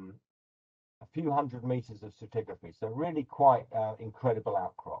a few hundred meters of stratigraphy. So really quite incredible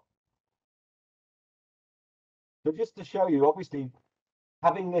outcrop. So just to show you, obviously,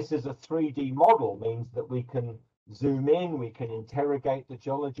 having this as a 3D model means that we can zoom in, we can interrogate the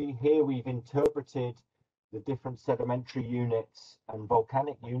geology. Here we've interpreted the different sedimentary units and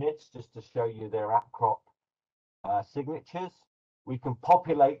volcanic units just to show you their outcrop signatures. We can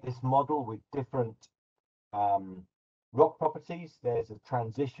populate this model with different rock properties. There's a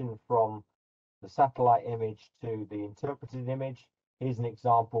transition from the satellite image to the interpreted image. Here's an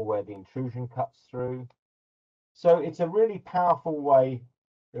example where the intrusion cuts through. So it's a really powerful way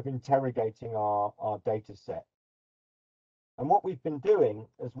of interrogating our data set. And what we've been doing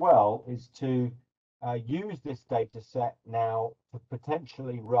as well is to use this data set now to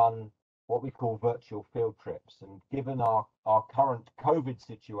potentially run what we call virtual field trips. And given our current COVID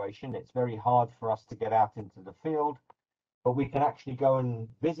situation, it's very hard for us to get out into the field, but we can actually go and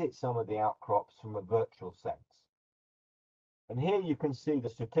visit some of the outcrops from a virtual sense. And here you can see the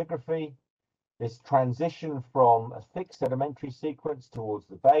stratigraphy, this transition from a thick sedimentary sequence towards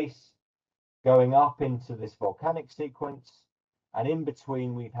the base, going up into this volcanic sequence, and in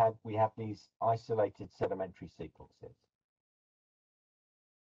between we have these isolated sedimentary sequences.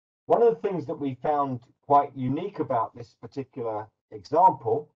 One of the things that we found quite unique about this particular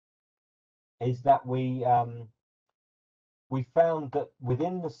example is that we found that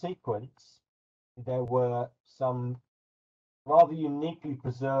within the sequence there were some rather uniquely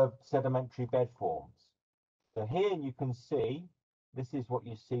preserved sedimentary bed forms. So here you can see, this is what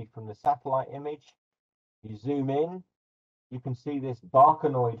you see from the satellite image. You zoom in, you can see this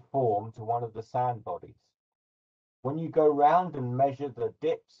barkanoid form to one of the sand bodies. When you go round and measure the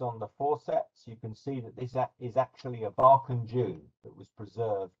dips on the forceps, you can see that this is actually a Barken dune that was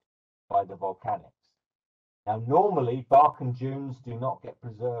preserved by the volcanics. Now, normally Barken dunes do not get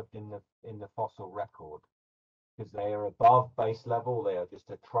preserved in the fossil record because they are above base level. They are just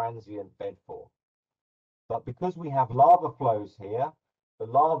a transient bed form. But because we have lava flows here, the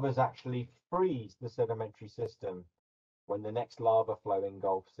lavas actually freeze the sedimentary system when the next lava flow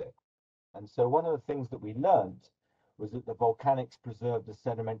engulfs it. And so one of the things that we learned was that the volcanics preserve the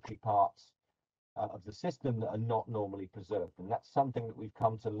sedimentary parts of the system that are not normally preserved. And that's something that we've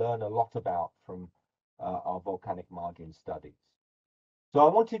come to learn a lot about from our volcanic margin studies. So I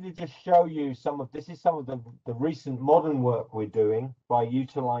wanted to just show you some of the recent modern work we're doing by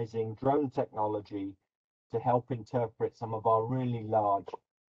utilizing drone technology to help interpret some of our really large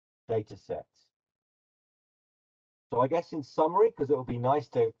data sets. So I guess in summary, because it will be nice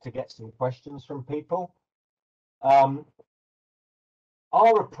to get some questions from people, our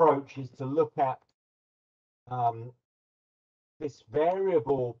approach is to look at this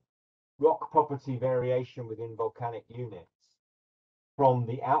variable rock property variation within volcanic units from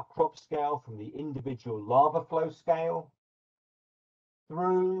the outcrop scale, from the individual lava flow scale,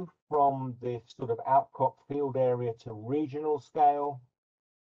 through from the sort of outcrop field area to regional scale,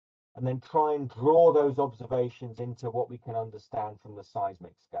 and then try and draw those observations into what we can understand from the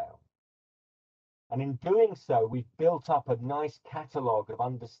seismic scale. And in doing so, we've built up a nice catalogue of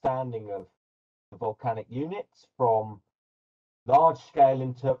understanding of the volcanic units, from large-scale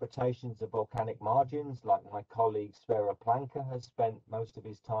interpretations of volcanic margins, like my colleague Sverre Planke has spent most of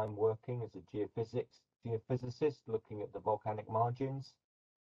his time working as a geophysicist looking at the volcanic margins,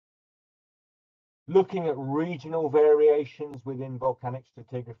 looking at regional variations within volcanic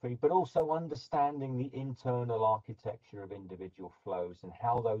stratigraphy, but also understanding the internal architecture of individual flows and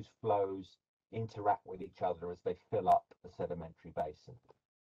how those flows interact with each other as they fill up the sedimentary basin.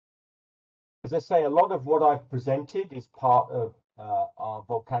 As I say, a lot of what I've presented is part of our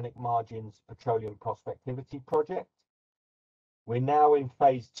Volcanic Margins Petroleum Prospectivity project. We're now in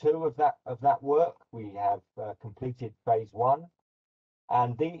phase 2 of that work. We have completed phase 1.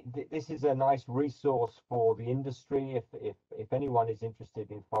 And this is a nice resource for the industry. If anyone is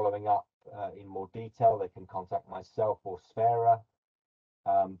interested in following up in more detail, they can contact myself or Sverre.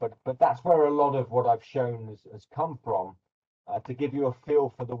 But that's where a lot of what I've shown has come from, to give you a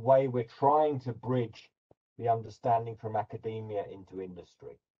feel for the way we're trying to bridge the understanding from academia into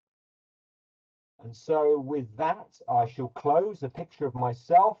industry. And so with that, I shall close a picture of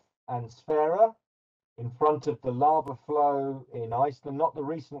myself and Sverre in front of the lava flow in Iceland, not the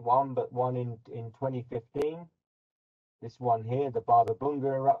recent one, but one in 2015. This one here, the Bardarbunga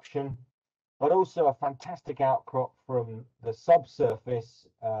eruption, but also a fantastic outcrop from the subsurface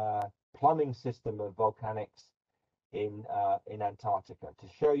plumbing system of volcanics in Antarctica, to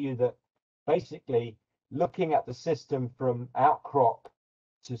show you that basically looking at the system from outcrop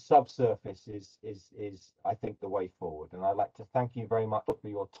to subsurface is I think the way forward. And I'd like to thank you very much for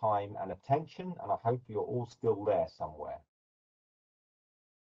your time and attention, and I hope you're all still there somewhere.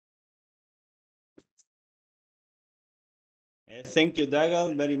 Thank you,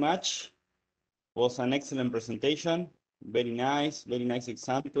 Dougal, very much. Was an excellent presentation. Very nice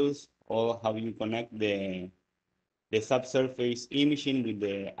examples of how you connect the subsurface imaging with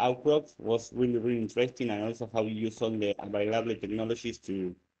the outcrops. Was really interesting, and also how you use all the available technologies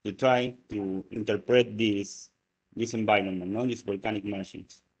to try to interpret this environment, these volcanic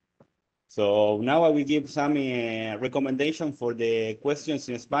margins. So now I will give some recommendation for the questions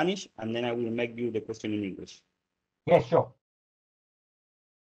in Spanish, and then I will make you the question in English. Yeah, sure.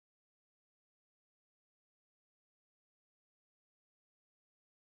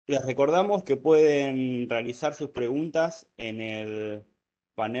 Les recordamos que pueden realizar sus preguntas en el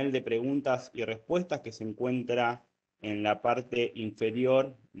panel de preguntas y respuestas que se encuentra en la parte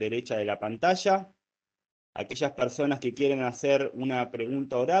inferior derecha de la pantalla. Aquellas personas que quieren hacer una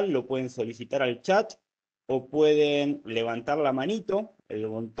pregunta oral lo pueden solicitar al chat o pueden levantar la manito. El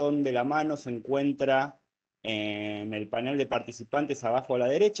botón de la mano se encuentra en el panel de participantes abajo a la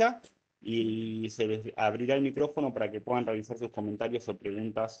derecha, y se les abrirá el micrófono para que puedan realizar sus comentarios o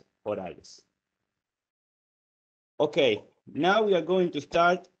preguntas orales. Okay, now we are going to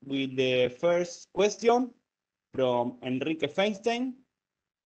start with the first question from Enrique Feinstein.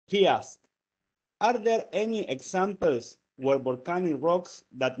 He asked, are there any examples where volcanic rocks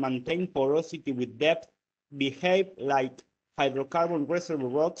that maintain porosity with depth behave like hydrocarbon reservoir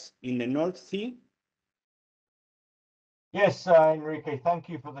rocks in the North Sea? Yes, Enrique, thank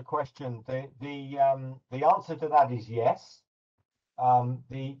you for the question. The answer to that is yes.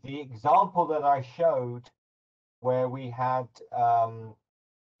 The example that I showed, where we had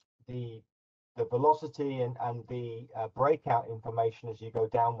the velocity and the breakout information as you go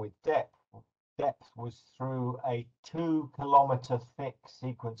down with depth was through a 2-kilometer thick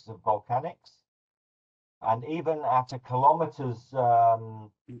sequence of volcanics, and even at a kilometer's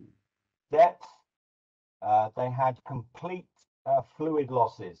depth, they had complete fluid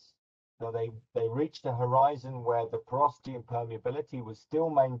losses. So they reached a horizon where the porosity and permeability was still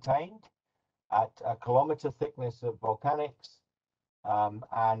maintained at a kilometer thickness of volcanics,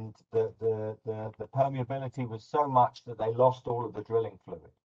 and the permeability was so much that they lost all of the drilling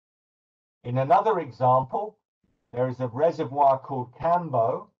fluid. In another example, there is a reservoir called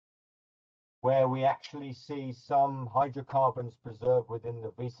Cambo, where we actually see some hydrocarbons preserved within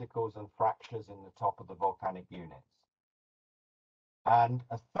the vesicles and fractures in the top of the volcanic units. And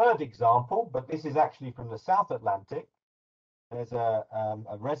a third example, but this is actually from the South Atlantic, there's a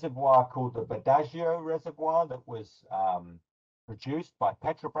reservoir called the Badagio Reservoir that was produced by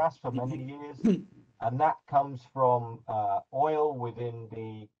Petrobras for many years, and that comes from oil within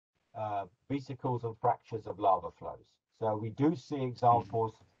the vesicles and fractures of lava flows. So we do see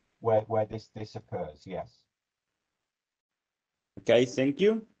examples where this occurs, yes. Okay, thank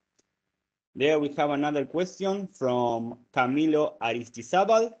you. There we have another question from Camilo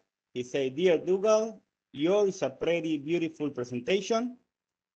Aristizabal. He said, Dear Dougal, yours is a pretty beautiful presentation.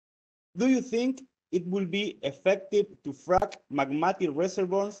 Do you think it will be effective to frack magmatic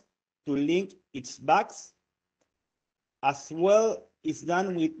reservoirs to link its backs, as well is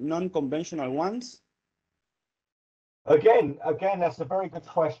done with non-conventional ones? Again, that's a very good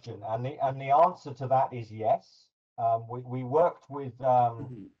question, and the answer to that is yes. We worked with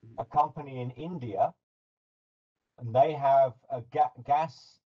a company in India, and they have a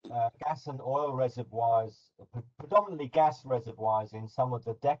gas and oil reservoirs, predominantly gas reservoirs in some of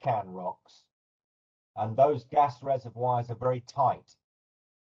the Deccan rocks, and those gas reservoirs are very tight,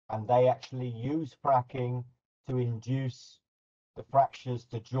 and they actually use fracking to induce the fractures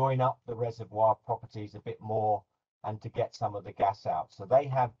to join up the reservoir properties a bit more and to get some of the gas out. So they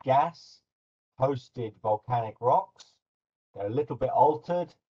have gas hosted volcanic rocks. They're a little bit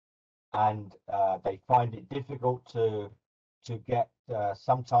altered, and they find it difficult to get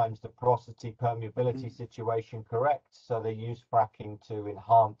sometimes the porosity permeability situation correct. So they use fracking to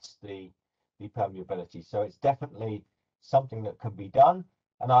enhance the permeability. So it's definitely something that can be done.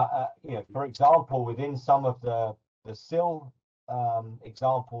 And for example, within some of the sill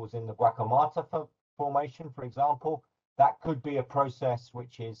examples in the Guacamata formation, for example, that could be a process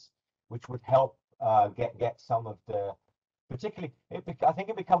which would help get some of the, particularly, I think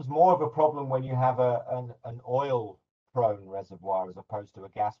it becomes more of a problem when you have an oil-prone reservoir as opposed to a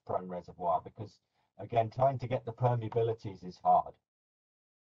gas-prone reservoir, because again, trying to get the permeabilities is hard.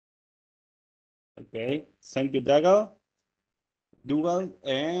 Okay, thank you, Dougal.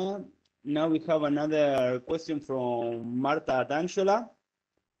 And now we have another question from Marta D'Angela.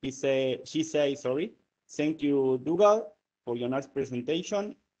 She says, thank you, Dougal, for your nice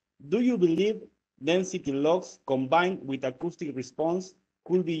presentation. Do you believe density logs combined with acoustic response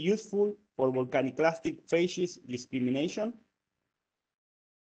could be useful for volcaniclastic facies discrimination?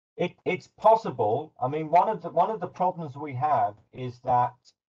 It's possible. I mean, one of the problems we have is that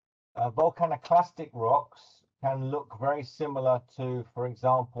volcaniclastic rocks can look very similar to, for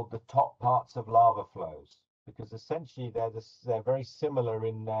example, the top parts of lava flows, because essentially they're very similar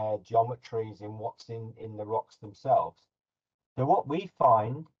in their geometries, in what's in the rocks themselves. So what we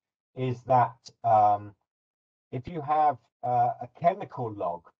find is that if you have a chemical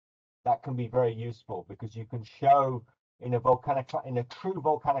log, that can be very useful, because you can show in a true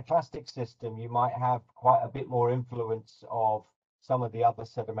volcaniclastic system, you might have quite a bit more influence of some of the other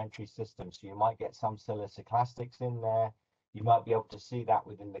sedimentary systems. So you might get some siliciclastics in there. You might be able to see that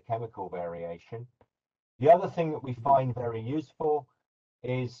within the chemical variation. The other thing that we find very useful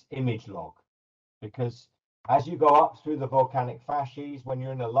is image log, because as you go up through the volcanic facies, when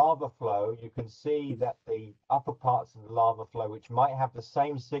you're in a lava flow, you can see that the upper parts of the lava flow, which might have the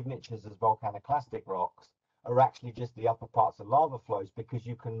same signatures as volcaniclastic rocks, are actually just the upper parts of lava flows, because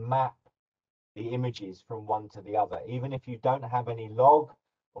you can map the images from one to the other, even if you don't have any log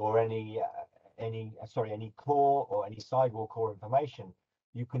or any core or any sidewall core information.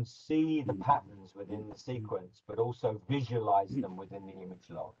 You can see the patterns within the sequence, but also visualize them within the image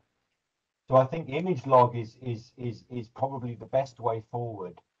log. So I think image log is probably the best way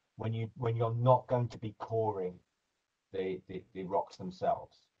forward when you're not going to be coring the rocks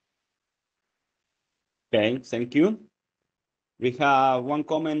themselves. Okay, thank you. We have one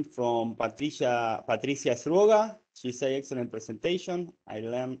comment from Patricia Sroga. She said, excellent presentation. I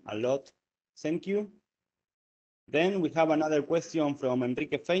learned a lot. Thank you. Then we have another question from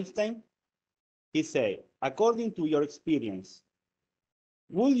Enrique Feinstein. He said, according to your experience,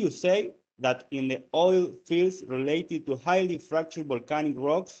 would you say that in the oil fields related to highly fractured volcanic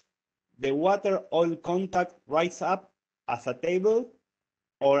rocks, the water-oil contact rises up as a table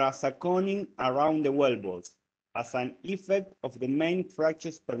or as a coning around the wellboats, as an effect of the main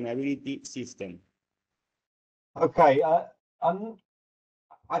fractures permeability system? Okay, I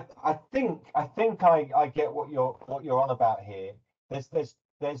think I get what you're on about here. There's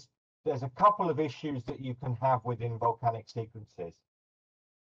a couple of issues that you can have within volcanic sequences.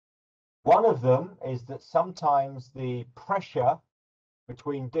 One of them is that sometimes the pressure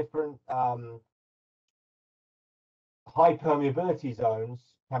between different high permeability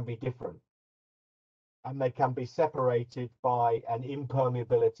zones can be different, and they can be separated by an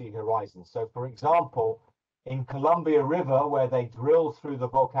impermeability horizon. So for example, in Columbia River, where they drill through the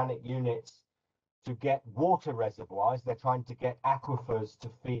volcanic units to get water reservoirs, they're trying to get aquifers to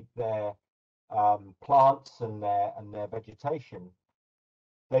feed their plants and their vegetation.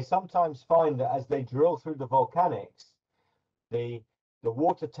 They sometimes find that as they drill through the volcanics, the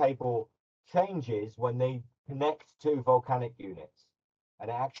water table changes when they connect to volcanic units, and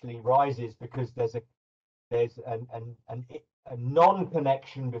it actually rises because there's an a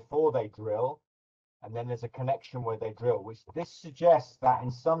non-connection before they drill, and then there's a connection where they drill, which this suggests that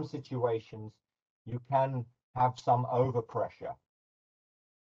in some situations you can have some overpressure.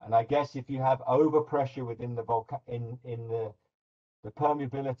 And I guess if you have overpressure within the the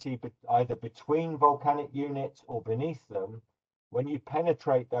permeability either between volcanic units or beneath them, when you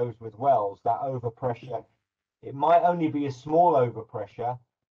penetrate those with wells, that overpressure, it might only be a small overpressure,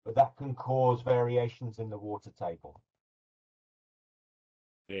 but that can cause variations in the water table.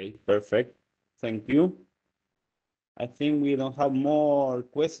 Okay, perfect. Thank you. I think we don't have more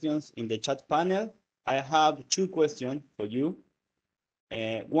questions in the chat panel. I have two questions for you.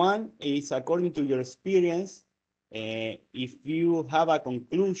 One is, according to your experience, if you have a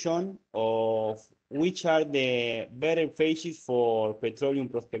conclusion of which are the better phases for petroleum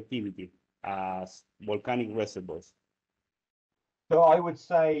prospectivity as volcanic reservoirs. So I would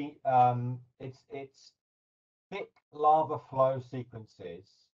say it's thick lava flow sequences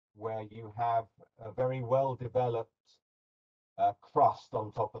where you have a very well developed crust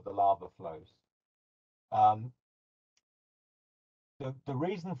on top of the lava flows. The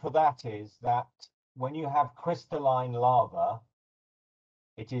reason for that is that when you have crystalline lava,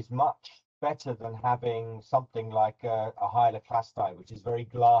 it is much better than having something like a hyaloclastite, which is very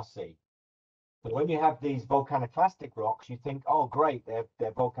glassy. But when you have these volcaniclastic rocks, you think, oh, great,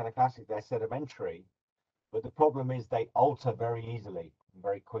 they're volcaniclastic, they're sedimentary. But the problem is they alter very easily,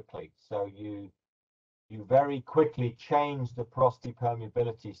 very quickly. So you very quickly change the porosity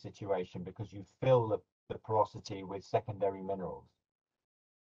permeability situation because you fill the porosity with secondary minerals.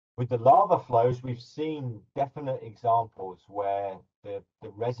 With the lava flows, we've seen definite examples where the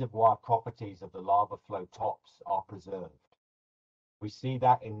reservoir properties of the lava flow tops are preserved. We see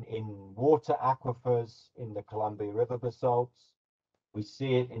that in water aquifers in the Columbia River basalts. We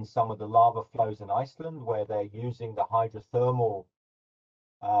see it in some of the lava flows in Iceland, where they're using the hydrothermal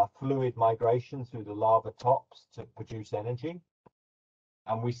fluid migration through the lava tops to produce energy.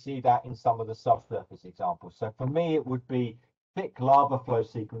 And we see that in some of the subsurface examples. So for me, it would be thick lava flow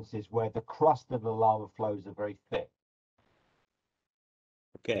sequences where the crust of the lava flows are very thick.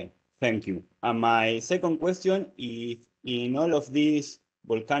 Okay, thank you. And my second question is, in all of these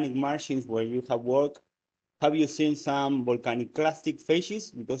volcanic margins where you have worked, have you seen some volcaniclastic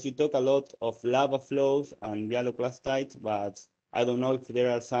phases? Because you talk a lot of lava flows and hyaloclastites, but I don't know if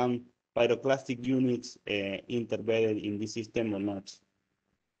there are some pyroclastic units interbedded in this system or not.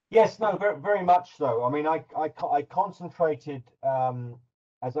 Yes, no, very, very much so. I mean, I concentrated,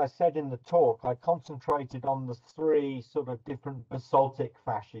 as I said in the talk, I concentrated on the three sort of different basaltic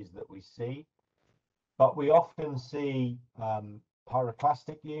fascies that we see. But we often see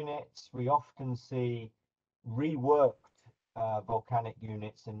pyroclastic units. We often see reworked volcanic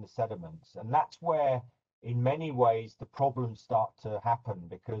units in the sediments. And that's where, in many ways, the problems start to happen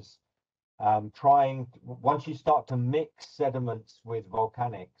because once you start to mix sediments with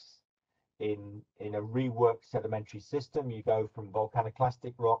volcanics in a reworked sedimentary system, you go from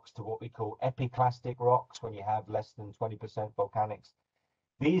volcaniclastic rocks to what we call epiclastic rocks when you have less than 20% volcanics.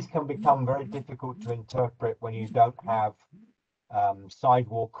 These can become very difficult to interpret when you don't have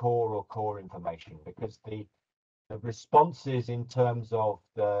sidewall core or core information, because the responses in terms of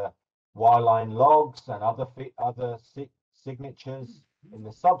the wireline logs and other signatures in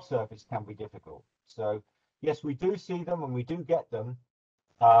the subsurface can be difficult. So yes, we do see them and we do get them,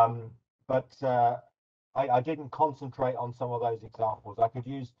 but I didn't concentrate on some of those examples. I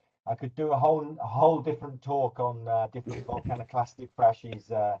could do a whole different talk on different volcaniclastic fascies.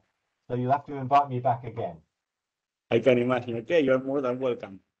 So you'll have to invite me back again. I can imagine. Okay, you're more than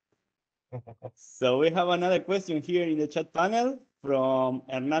welcome. So we have another question here in the chat panel from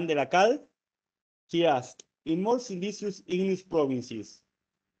Hernán de la Cal. He asked, in more siliceous igneous provinces,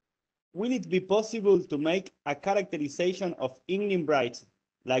 will it be possible to make a characterization of igneous brights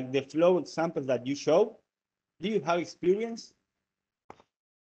like the flow examples that you show? Do you have experience?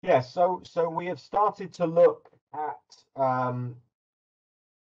 Yes, so we have started to look at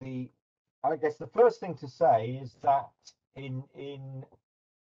I guess the first thing to say is that in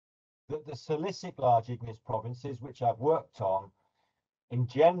the silicic large igneous provinces, which I've worked on, in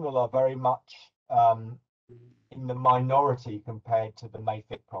general are very much in the minority compared to the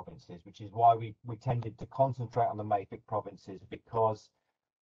mafic provinces, which is why we tended to concentrate on the mafic provinces, because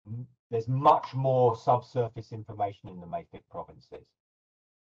there's much more subsurface information in the mafic provinces.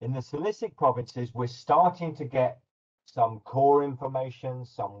 In the silicic provinces, we're starting to get some core information,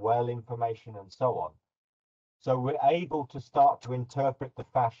 some well information, and so on. So we're able to start to interpret the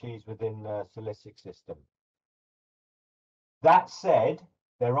fascies within the silicic system. That said,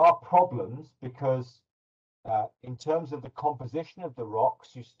 there are problems because in terms of the composition of the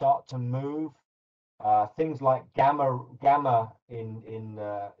rocks, you start to move things like gamma in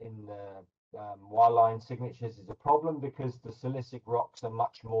wireline signatures is a problem because the silicic rocks are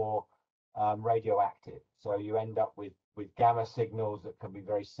much more radioactive. So you end up with gamma signals that can be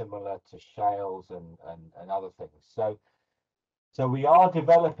very similar to shales and other things. So we are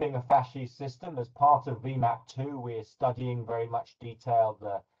developing a fascist system as part of VMAP2. We're studying very much detailed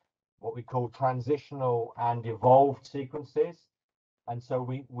what we call transitional and evolved sequences. And so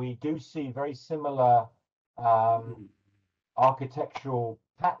we do see very similar architectural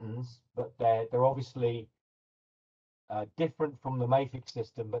patterns, but they're obviously different from the mafic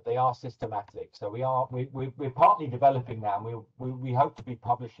system, but they are systematic. So we're partly developing that, and we hope to be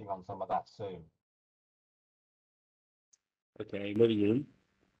publishing on some of that soon. Okay, very good.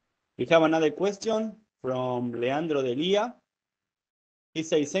 We have another question from Leandro Delia. He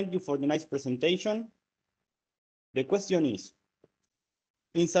says, thank you for the nice presentation. The question is,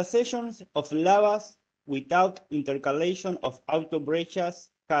 in successions of lavas without intercalation of autobreachas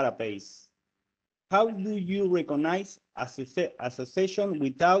carapace, how do you recognize a succession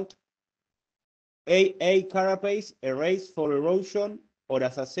without AA carapace erased for erosion or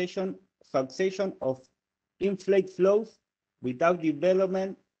a succession of inflate flows without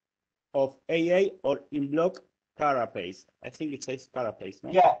development of AA or in block carapace? I think it says carapace,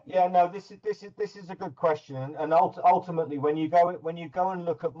 no? Yeah, no, this is a good question, and ultimately, when you go and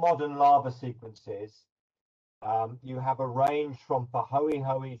look at modern lava sequences, you have a range from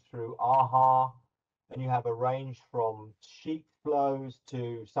Pahoehoe through Aha, and you have a range from sheet flows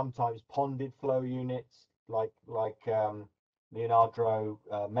to sometimes ponded flow units, like Leonardo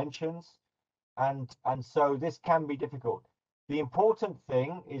mentions, and so this can be difficult. The important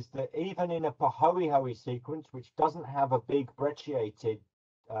thing is that even in a Pahoehoe sequence, which doesn't have a big brecciated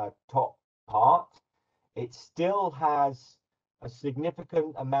top part, it still has a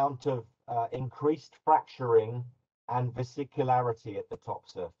significant amount of increased fracturing and vesicularity at the top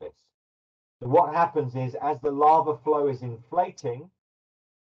surface. So what happens is, as the lava flow is inflating,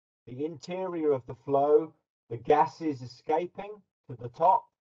 the interior of the flow, the gas is escaping to the top,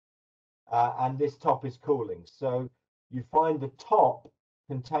 and this top is cooling. So you find the top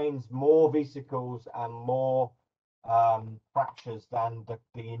contains more vesicles and more fractures than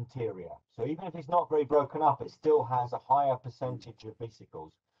the interior. So even if it's not very broken up, it still has a higher percentage of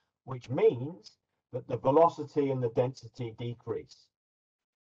vesicles, which means that the velocity and the density decrease.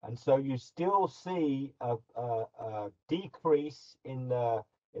 And so you still see a decrease in the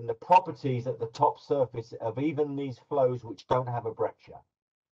properties at the top surface of even these flows which don't have a breccia.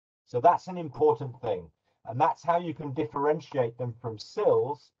 So that's an important thing. And that's how you can differentiate them from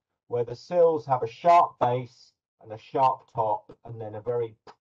sills, where the sills have a sharp base and a sharp top, and then a very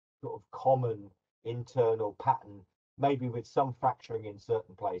sort of common internal pattern, maybe with some fracturing in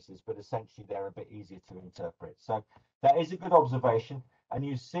certain places, but essentially they're a bit easier to interpret. So that is a good observation. And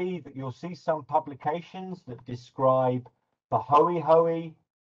you'll see some publications that describe Pahoehoe,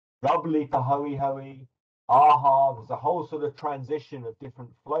 doubly Pahoehoe, Aha. There's a whole sort of transition of different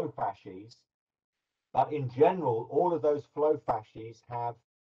flow fascies. But in general, all of those flow fascies have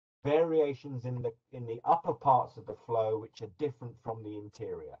variations in the upper parts of the flow which are different from the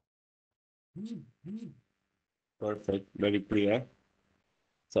interior. Perfect, very clear.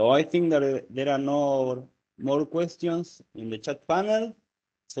 So I think that there are no more questions in the chat panel.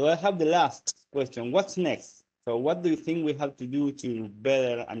 So I have the last question. What's next? So what do you think we have to do to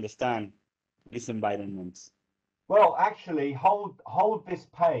better understand these environments? Well, actually, hold this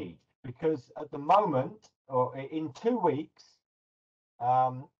page, because at the moment, or in 2 weeks,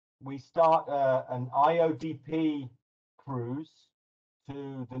 we start an IODP cruise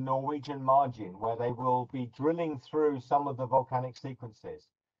to the Norwegian margin, where they will be drilling through some of the volcanic sequences.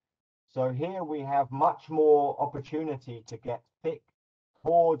 So here we have much more opportunity to get thick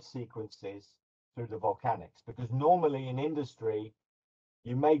chord sequences through the volcanics, because normally in industry,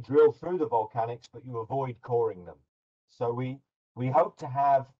 you may drill through the volcanics, but you avoid coring them. So we hope to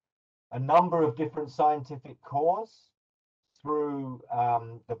have a number of different scientific cores through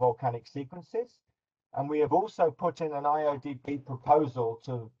the volcanic sequences. And we have also put in an IODP proposal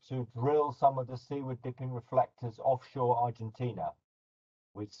to drill some of the seaward dipping reflectors offshore Argentina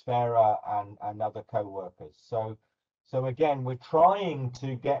with Sfera and other co-workers. So again, we're trying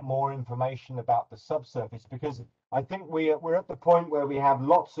to get more information about the subsurface, because I think we're at the point where we have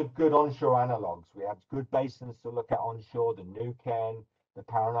lots of good onshore analogs. We have good basins to look at onshore, the Nuken, the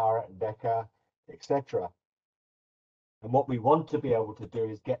Paranara and Deca, etc. And what we want to be able to do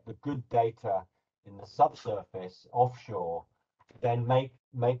is get the good data in the subsurface offshore, then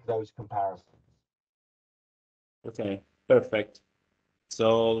make those comparisons. Okay, perfect.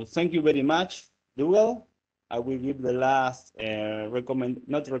 So thank you very much, Dougal. I will give the last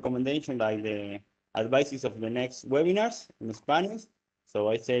not recommendation, like the advices of the next webinars in Spanish. So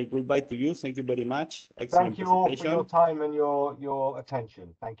I say goodbye to you. Thank you very much. Thank Excellent you all for your presentation. time and your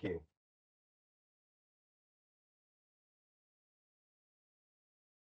attention. Thank you.